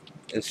 Missy.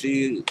 Is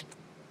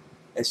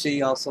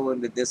she also in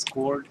the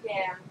Discord?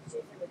 Yeah, she's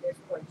in the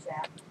Discord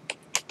chat.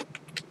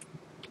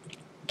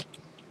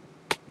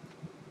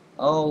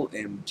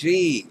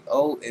 OMG,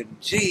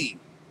 OMG.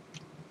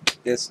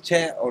 This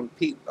chat on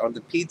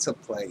the pizza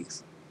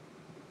place.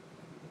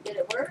 Did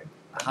it work?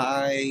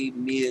 Hi,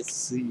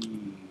 Missy.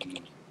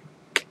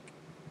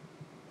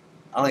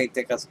 I don't even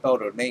think I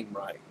spelled her name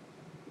right.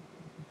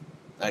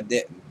 I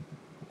didn't.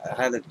 I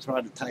had to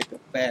try to type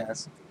it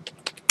fast.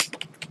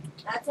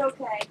 That's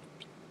okay.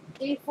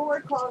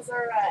 D4 calls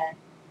her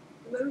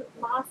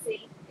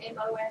Mossy,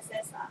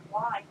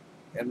 M-O-S-S-Y.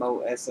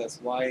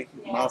 Mossy,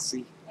 Yeah.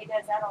 Mossy. He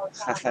does that all the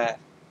time.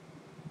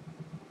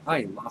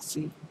 Hi,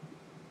 Mossy.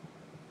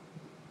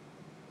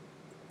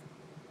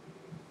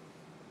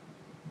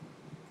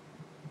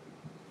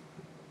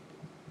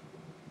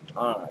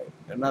 Alright,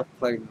 enough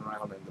playing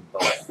around in the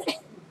boat.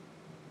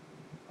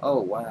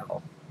 Oh,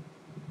 wow.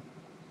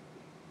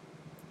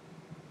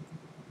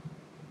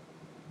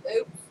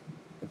 Oops.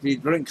 If you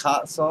drink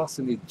hot sauce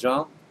and you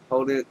jump,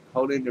 hold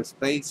in your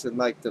space and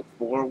like the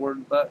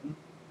forward button,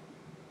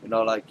 you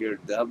know, like your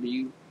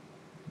W,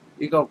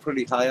 you go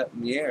pretty high up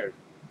in the air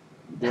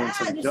doing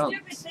some the jumps.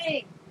 stupid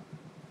thing.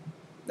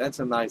 That's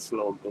a nice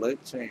little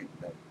glitch, ain't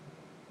it?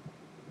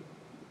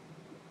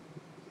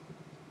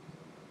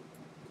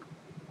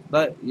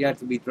 But you have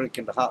to be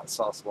drinking the hot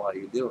sauce while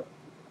you do it.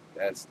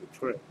 That's the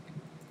trick.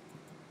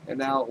 And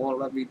now it won't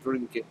let me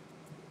drink it.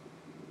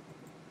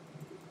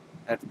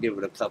 I have to give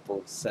it a couple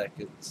of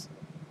seconds.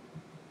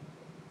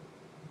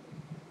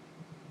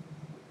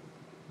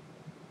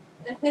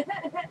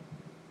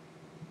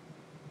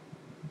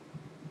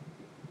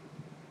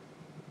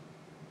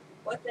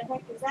 What the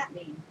heck does that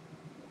mean?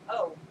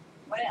 Oh,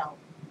 well.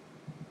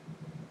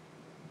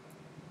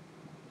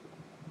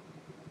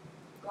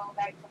 Going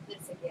back from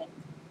this again.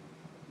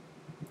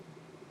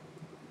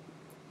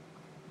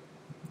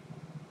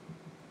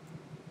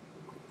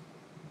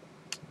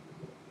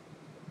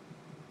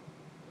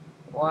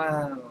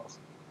 Wow.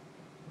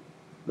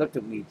 Look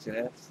at me,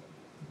 Jeff.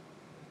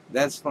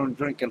 That's from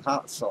drinking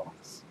hot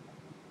sauce.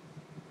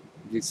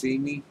 Did you see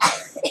me?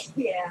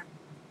 Yeah.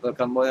 Look,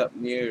 I'm way up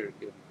in the air.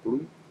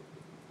 Bloop.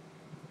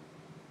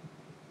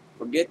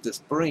 Forget the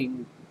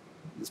spring.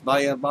 Just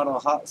buy a bottle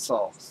of hot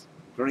sauce.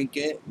 Drink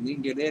it, and you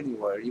can get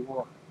anywhere you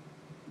want.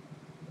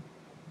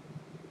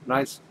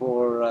 Nice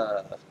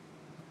for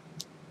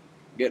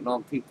getting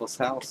on people's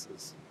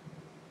houses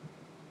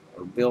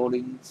or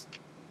buildings.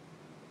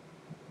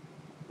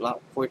 A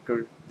lot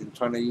quicker than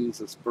trying to use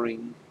a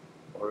spring,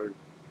 or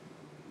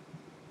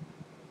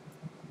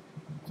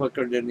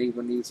quicker than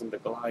even using the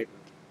glider.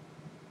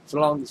 So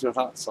long as your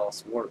hot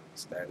sauce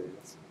works, that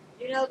is.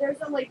 You know,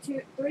 there's only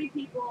 3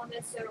 people on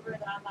this server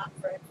that I'm not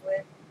friends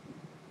with.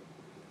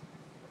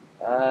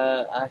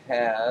 I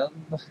have,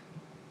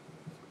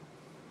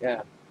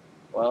 yeah,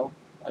 well,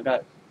 I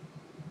got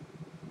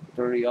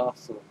 3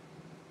 also.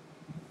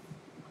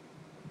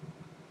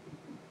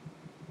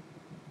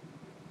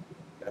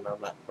 And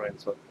I'm not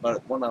friends with,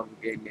 but one of them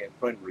gave me a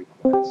friend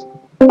request,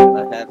 and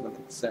I haven't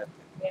accepted.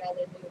 Yeah,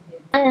 they do.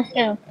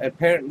 Understand.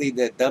 Apparently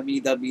the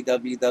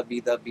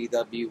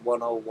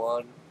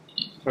www101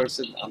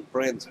 person I'm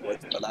friends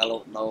with, but I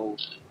don't know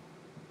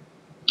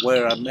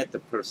where I met the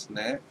person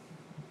at.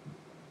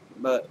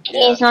 But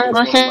yeah, He's on he's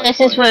one of my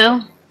Gosses as friends.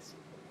 well.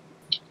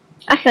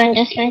 I found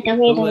this like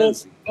Who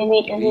is he? Do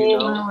you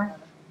know? www.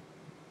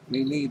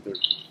 Me neither.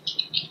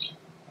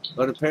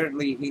 But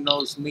apparently he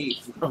knows me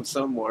from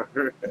somewhere.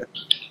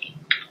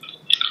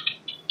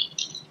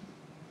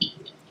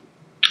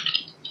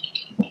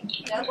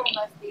 Devil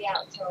must be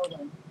out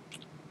trolling.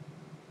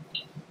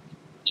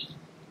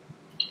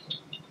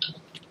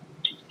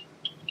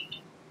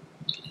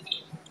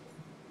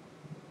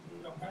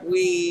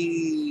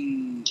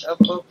 Wee! Up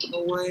and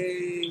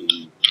away!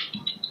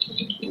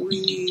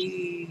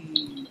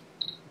 Wee!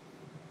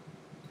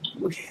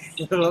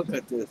 Look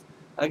at this.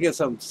 I get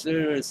some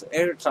serious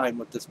airtime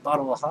with this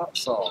bottle of hot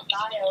sauce. His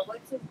bio.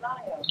 What's his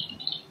bio?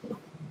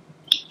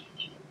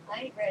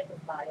 I ain't read his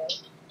bio.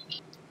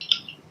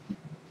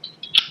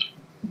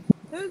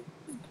 Whose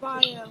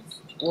bio?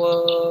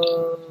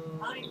 Whoa!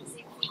 I don't even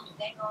see his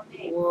dang on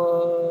name.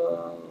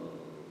 Whoa!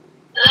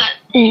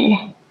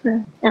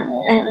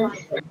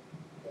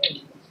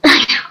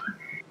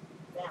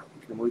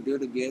 Can we do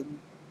it again?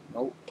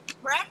 Nope.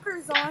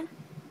 Bracker's on.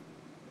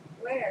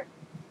 Where?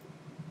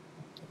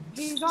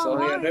 He's So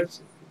online. yeah,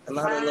 there's a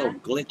lot of little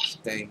glitch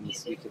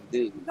things you can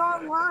do. He's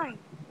online.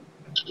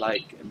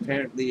 Like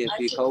apparently if I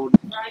you should hold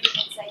write him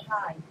and say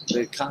hi.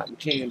 the cotton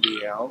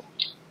candy out,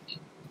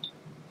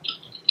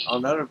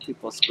 on other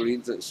people's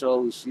screens it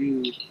shows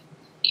you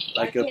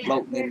like you're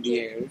floating in the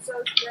air.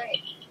 So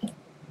great.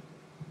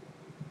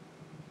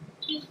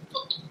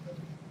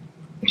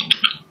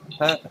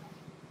 Huh?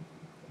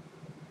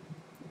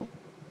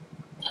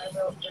 I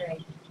wrote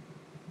great.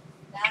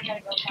 Now I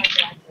gotta go find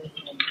Blackbird's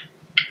name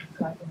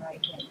so I can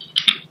write him.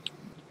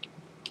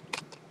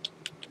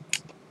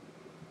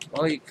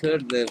 Well, you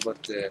could live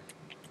with the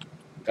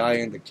guy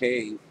in the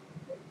cave.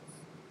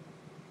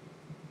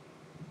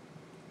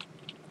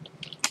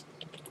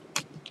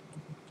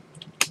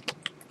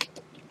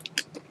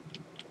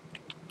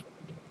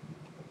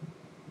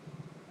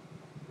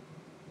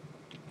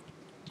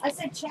 I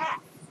said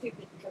chat,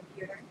 stupid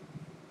computer.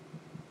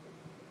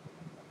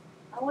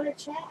 I want to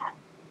chat.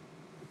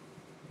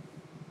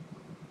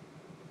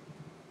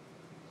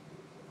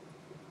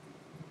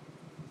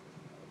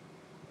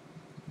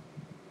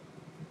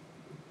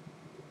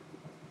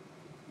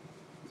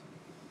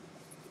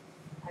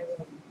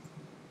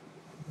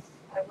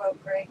 I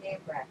wrote Greg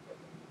and Bradford.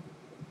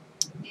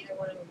 Neither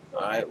one of them.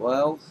 Alright,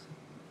 well,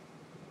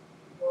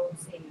 We'll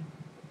see.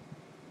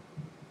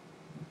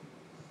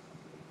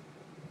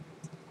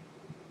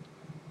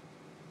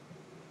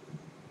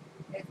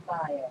 his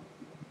bio.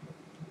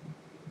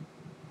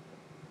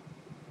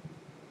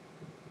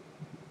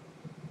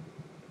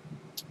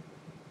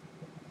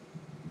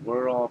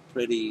 We're all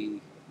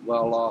pretty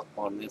well off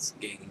on this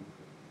game.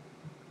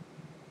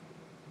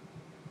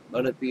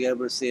 But if you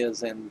ever see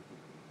us in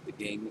the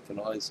game, you can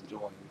always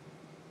join.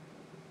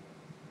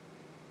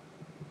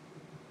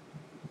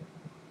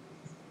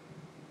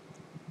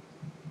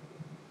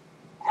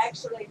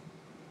 Actually,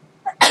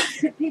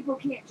 people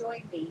can't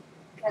join me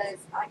because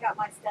I got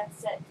my stuff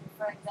set to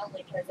friends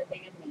only because it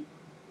banned me.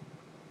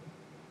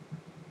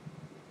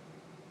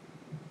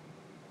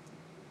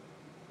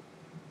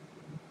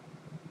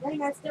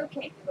 Dang, I still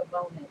can't give a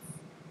bonus.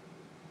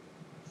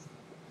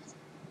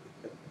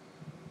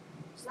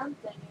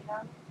 Something, you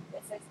know?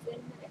 It says 10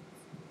 minutes.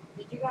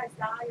 Did you guys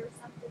die or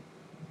something?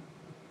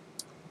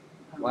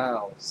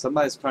 Wow,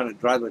 somebody's trying to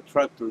drive a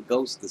truck through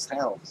Ghost's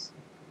house.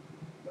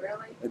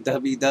 Really? A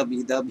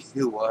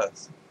WWW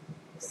was.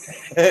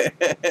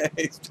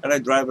 He's trying to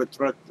drive a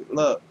truck.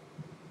 Look.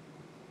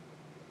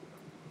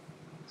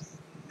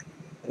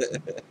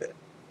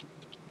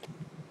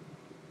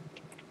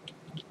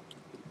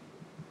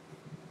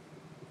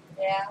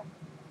 Yeah.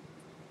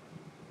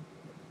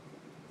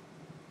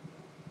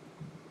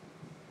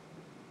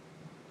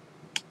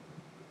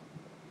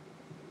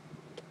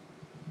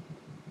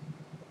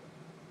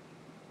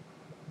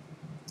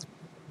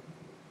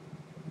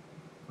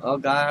 Oh,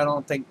 God, I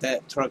don't think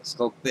that truck's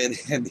going to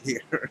fit in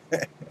here.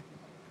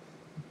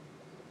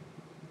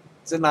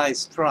 It's a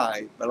nice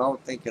try, but I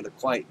don't think it'll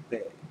quite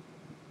fit.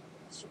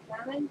 Is she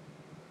coming?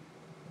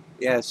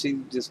 Yeah, she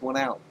just went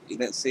out. You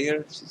didn't see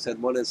her? She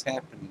said, "What is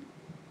happening?"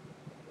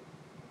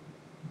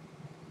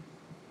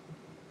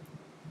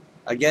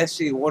 I guess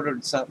she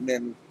ordered something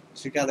and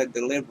she got a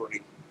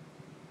delivery.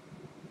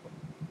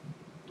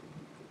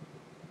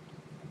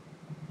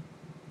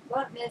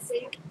 What,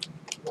 Missy?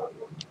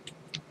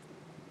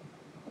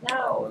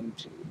 No,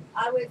 OMG.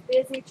 I was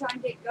busy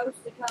trying to get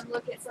Ghost to come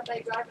look at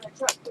somebody driving a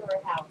truck to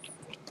her house.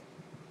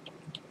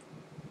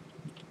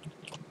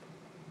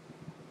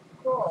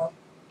 Cool.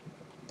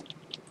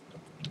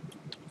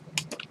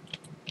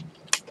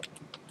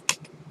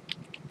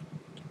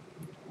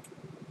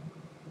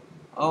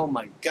 Oh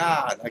my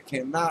God, I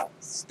cannot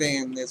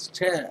stand this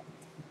chat.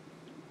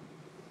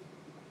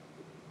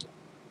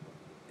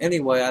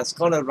 Anyway, I was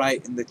going to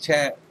write in the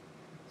chat,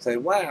 say,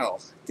 wow,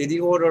 did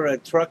you order a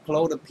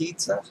truckload of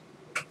pizza?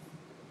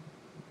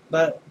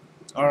 But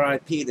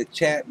RIP the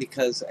chat,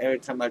 because every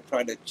time I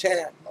try to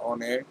chat on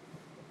there,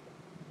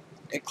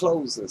 it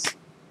closes.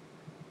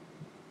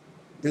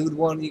 Dude,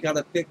 one, you got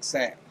to fix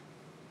that.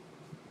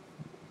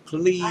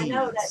 Please, I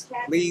know, that chat's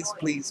please, annoying.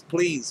 please,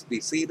 please, if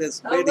you see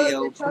this Oh, look,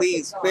 video, the truck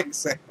please is gone.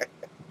 fix it.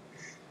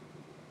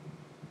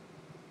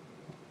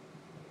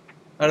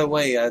 By the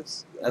way, I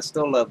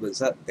still love his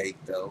update,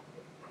 though.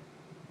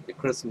 The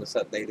Christmas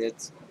update,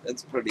 it's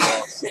pretty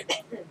awesome.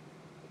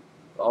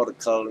 All the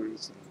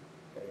colors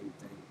and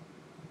everything.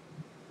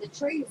 The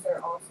trees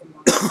are awesome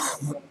on this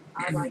thing.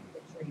 I like the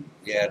trees.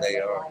 Yeah, they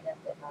are. Light up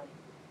at night.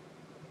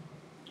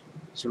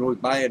 Should we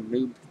buy a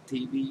noob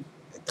TV?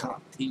 A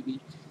top TV?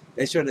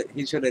 He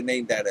should have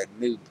named that a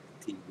noob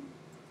TV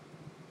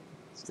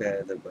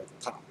instead of a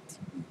top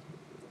TV.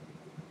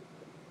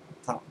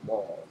 Top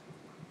wall.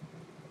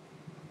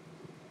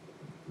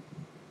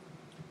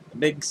 A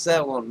big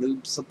sale on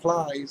noob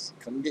supplies.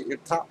 Come get your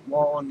top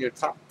wall and your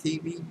top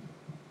TV.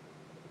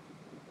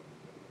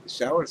 The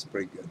shower's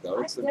pretty good though.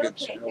 I It's a still good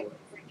can't shower. get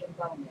a freaking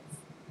bonus.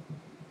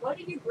 What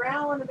are you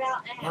growling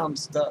about now? I'm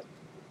stuck.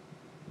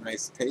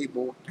 Nice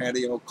table,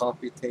 patio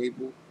coffee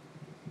table.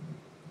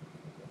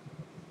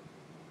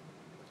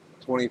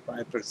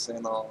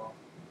 25% off.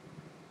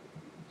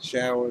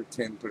 Shower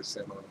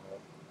 10% off.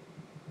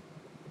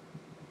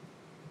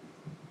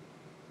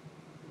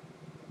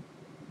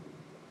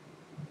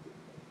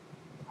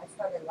 I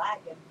started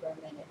lagging for a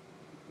minute.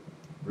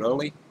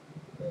 Really?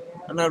 Yeah.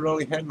 I never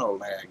really had no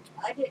lag.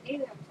 I didn't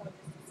either until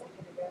just a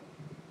second ago.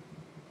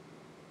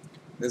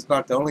 This is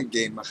about the only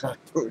game I have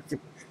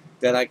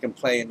that I can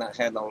play and not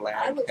have no I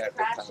lag was half the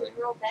crashing time.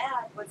 real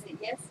bad. Was it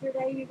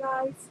yesterday, you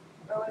guys?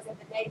 Or was it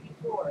the day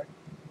before?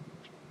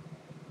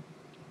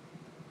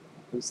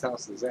 Whose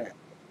house is that?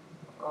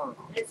 Oh.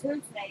 Is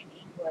whose name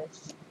English?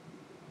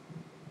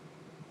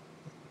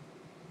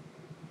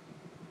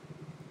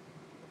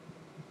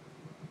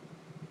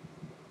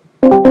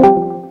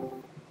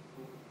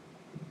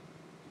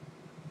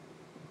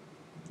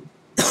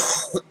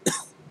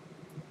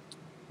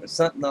 There's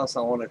something else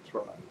I want to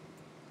try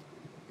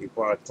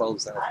before I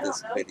close out I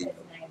this don't know video.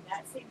 his name.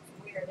 That seems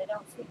weird. They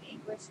don't speak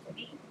English to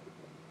me.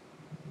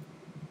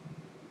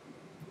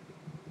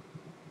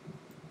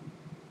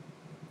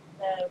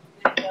 The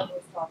video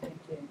was talking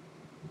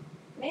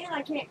to. Man,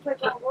 I can't click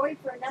on Roy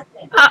for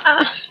nothing.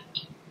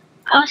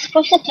 I was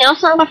supposed to tell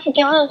something, I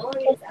forget what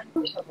Roy it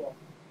is unclickable.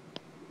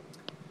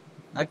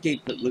 I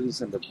keep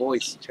losing the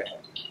voice chat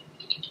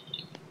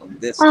on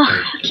this Oh,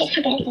 game. I keep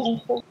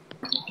forgetting.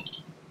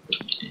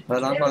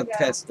 But I'm There going we to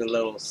go. test a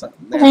little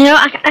something You now. know,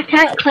 I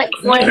can't click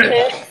one or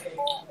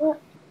two.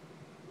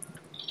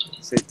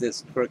 See if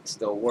this trick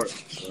still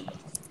works or not.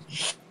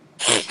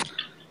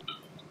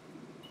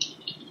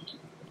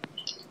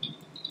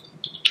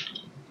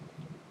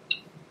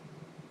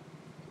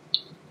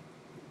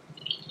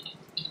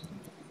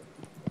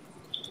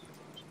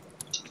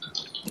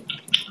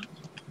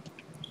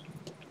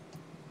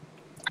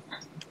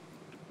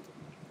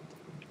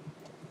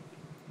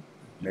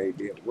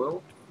 Maybe it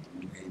will,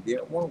 maybe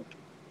it won't.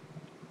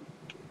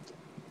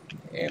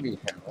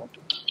 Anyhow,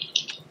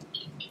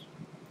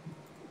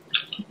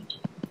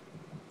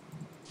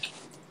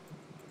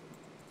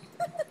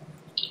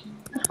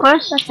 Of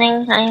course, the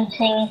things I'm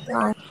saying is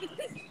wrong.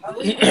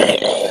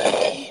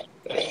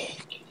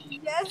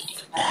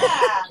 Yes.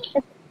 Ah,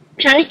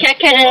 Trying to check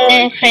it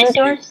in the front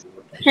doors.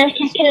 Trying to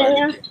check it in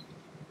there.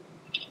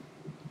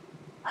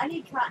 I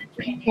need cotton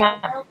candy. I'll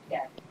help you.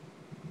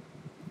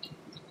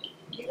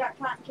 You got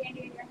cotton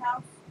candy in your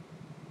house?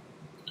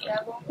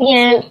 Rebel?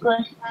 Yeah,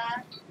 ghost.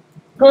 Huh?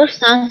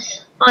 Ghost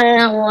us on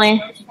that way.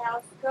 Ghost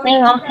house? Go Hang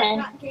you on. got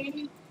cotton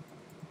candy?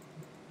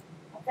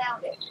 I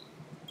found it.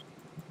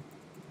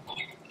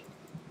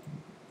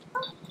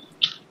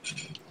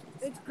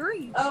 It's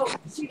green. Oh,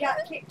 she got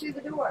kicked through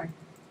the door.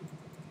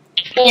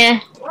 Yeah.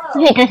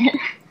 Whoa.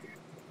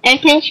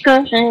 Everything's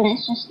goes in,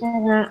 it's just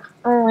that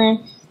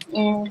only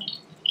in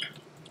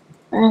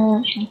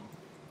resolution.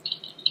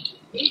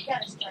 He's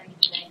got a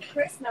strange name.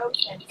 Chris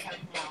knows him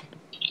somehow.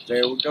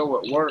 there we go,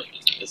 it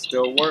worked. It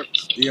still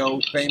works. The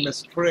old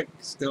famous trick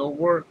still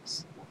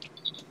works.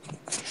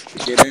 To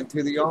get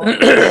into the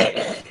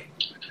office.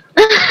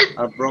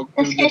 I broke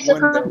through the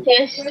window.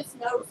 Chris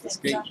knows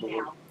With the him skateboard.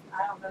 somehow.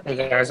 I don't know.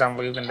 Hey guys, I'm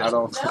leaving I this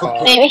don't call.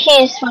 know. Maybe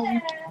he's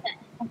fine.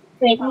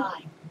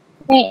 Fine.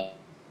 Wait.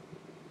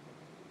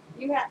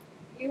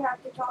 You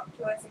have to talk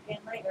to us again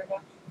later.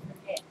 Don't you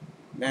forget.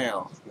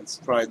 Now, let's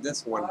try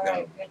this All window.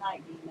 right. Good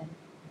night, demon.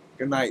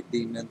 Good night,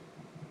 demon.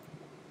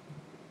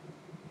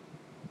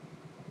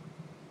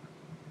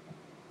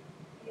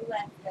 You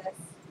left us.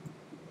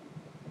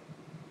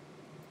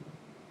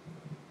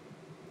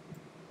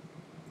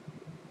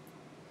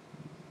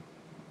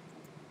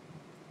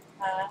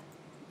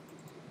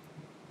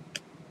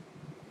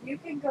 You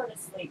can go to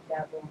sleep,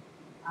 Devil.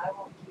 I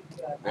won't keep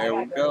you up. There I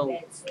we gotta go. to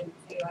bed soon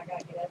too. I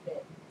gotta get up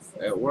at 6 in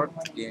the It worked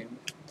morning. again.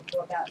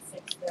 Till about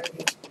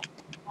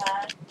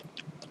 6:30.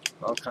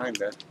 Well,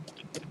 kinda.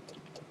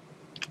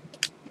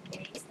 Can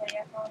you stay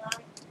up all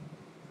night?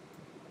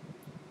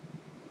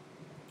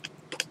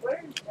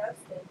 Where's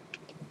Justin?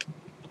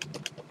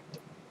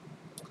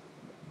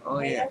 Oh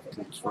Hey, yeah, that's a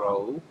good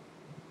control.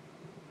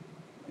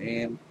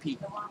 And peek.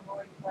 The one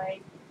where we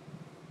played.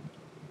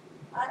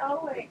 I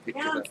always, Pick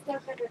now it I'm up.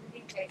 stuck under the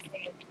DJ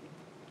stand.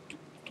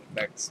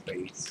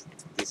 Backspace.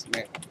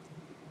 Dismount.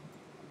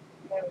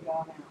 There we go,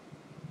 I'm out.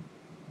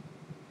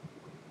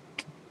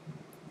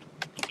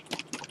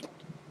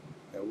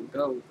 There we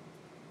go.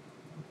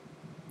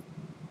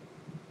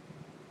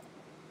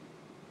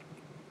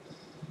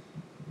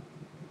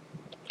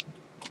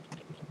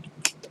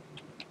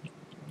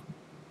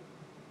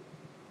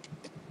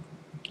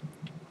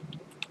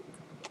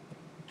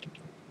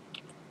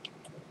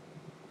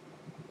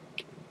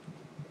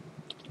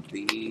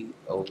 The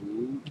old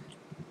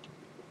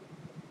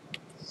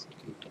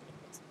skateboard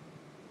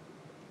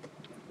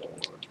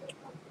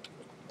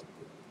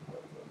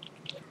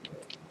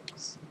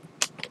tricks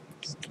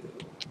still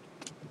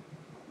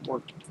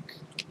work.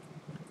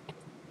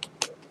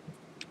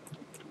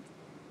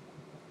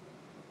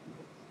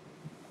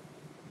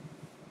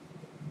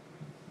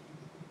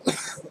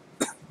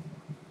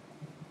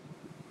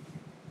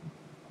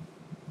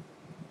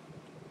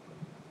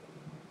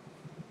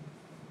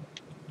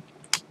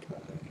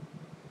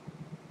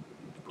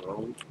 I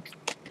broke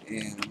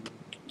in.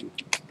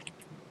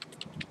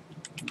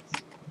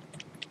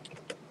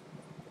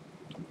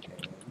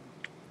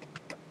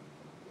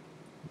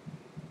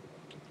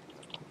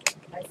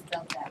 I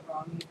spelled that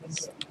wrong. You can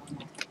get me on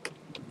that.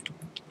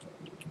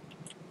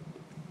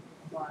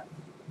 What?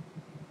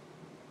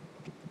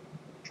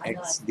 I know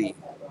I XD. spelled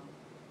that wrong.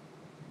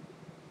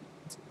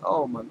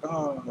 Oh my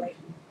god. Wait,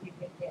 you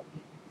can get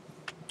me.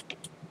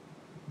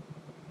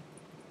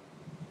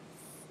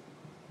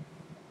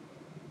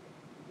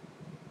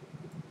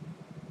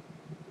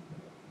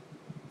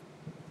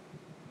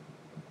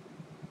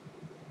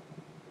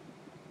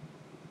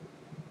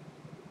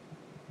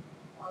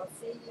 I'll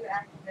see you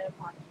after the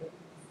apocalypse.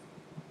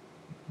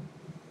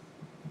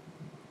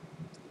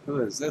 Who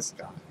is this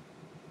guy?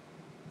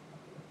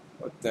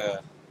 What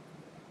the?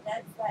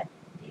 That's that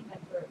demon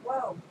for.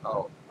 Whoa,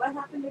 Oh, what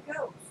happened to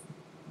Ghost?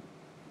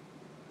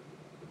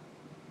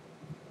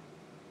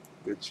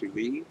 did she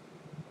leave?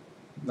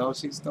 No,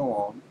 she's still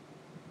on.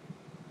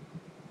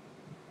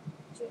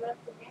 She left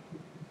the game.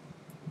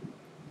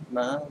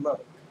 Nah,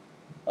 look.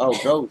 Oh,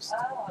 Ghost.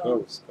 Oh.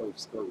 Ghost.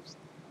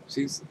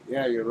 She's,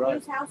 yeah, you're right.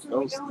 Whose house are we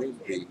Ghost going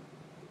did to? leave.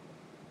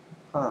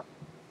 Huh.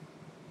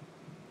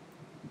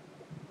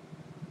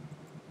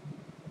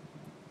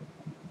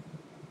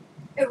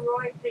 And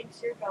Roy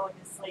thinks you're going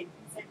to sleep.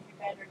 He said you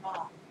better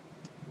not.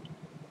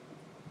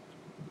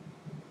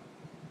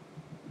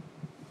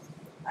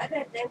 I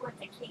bet they went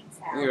to King's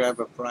house. Here I have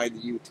a fried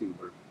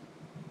YouTuber.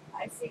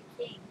 I see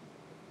King.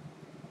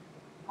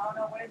 I don't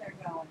know where they're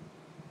going.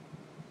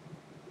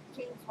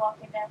 King's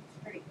walking down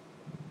the street.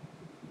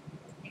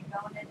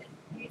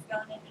 He's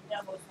going into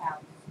Double's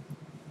house.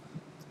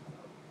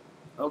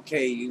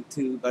 Okay,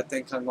 YouTube, I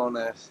think I'm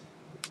gonna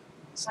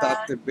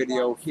stop the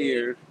video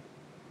here.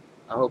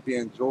 I hope you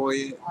enjoy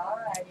it.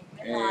 Alrighty,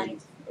 good And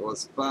night. it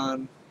was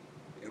fun.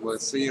 And we'll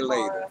see you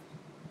later.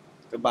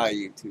 Goodbye,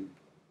 YouTube.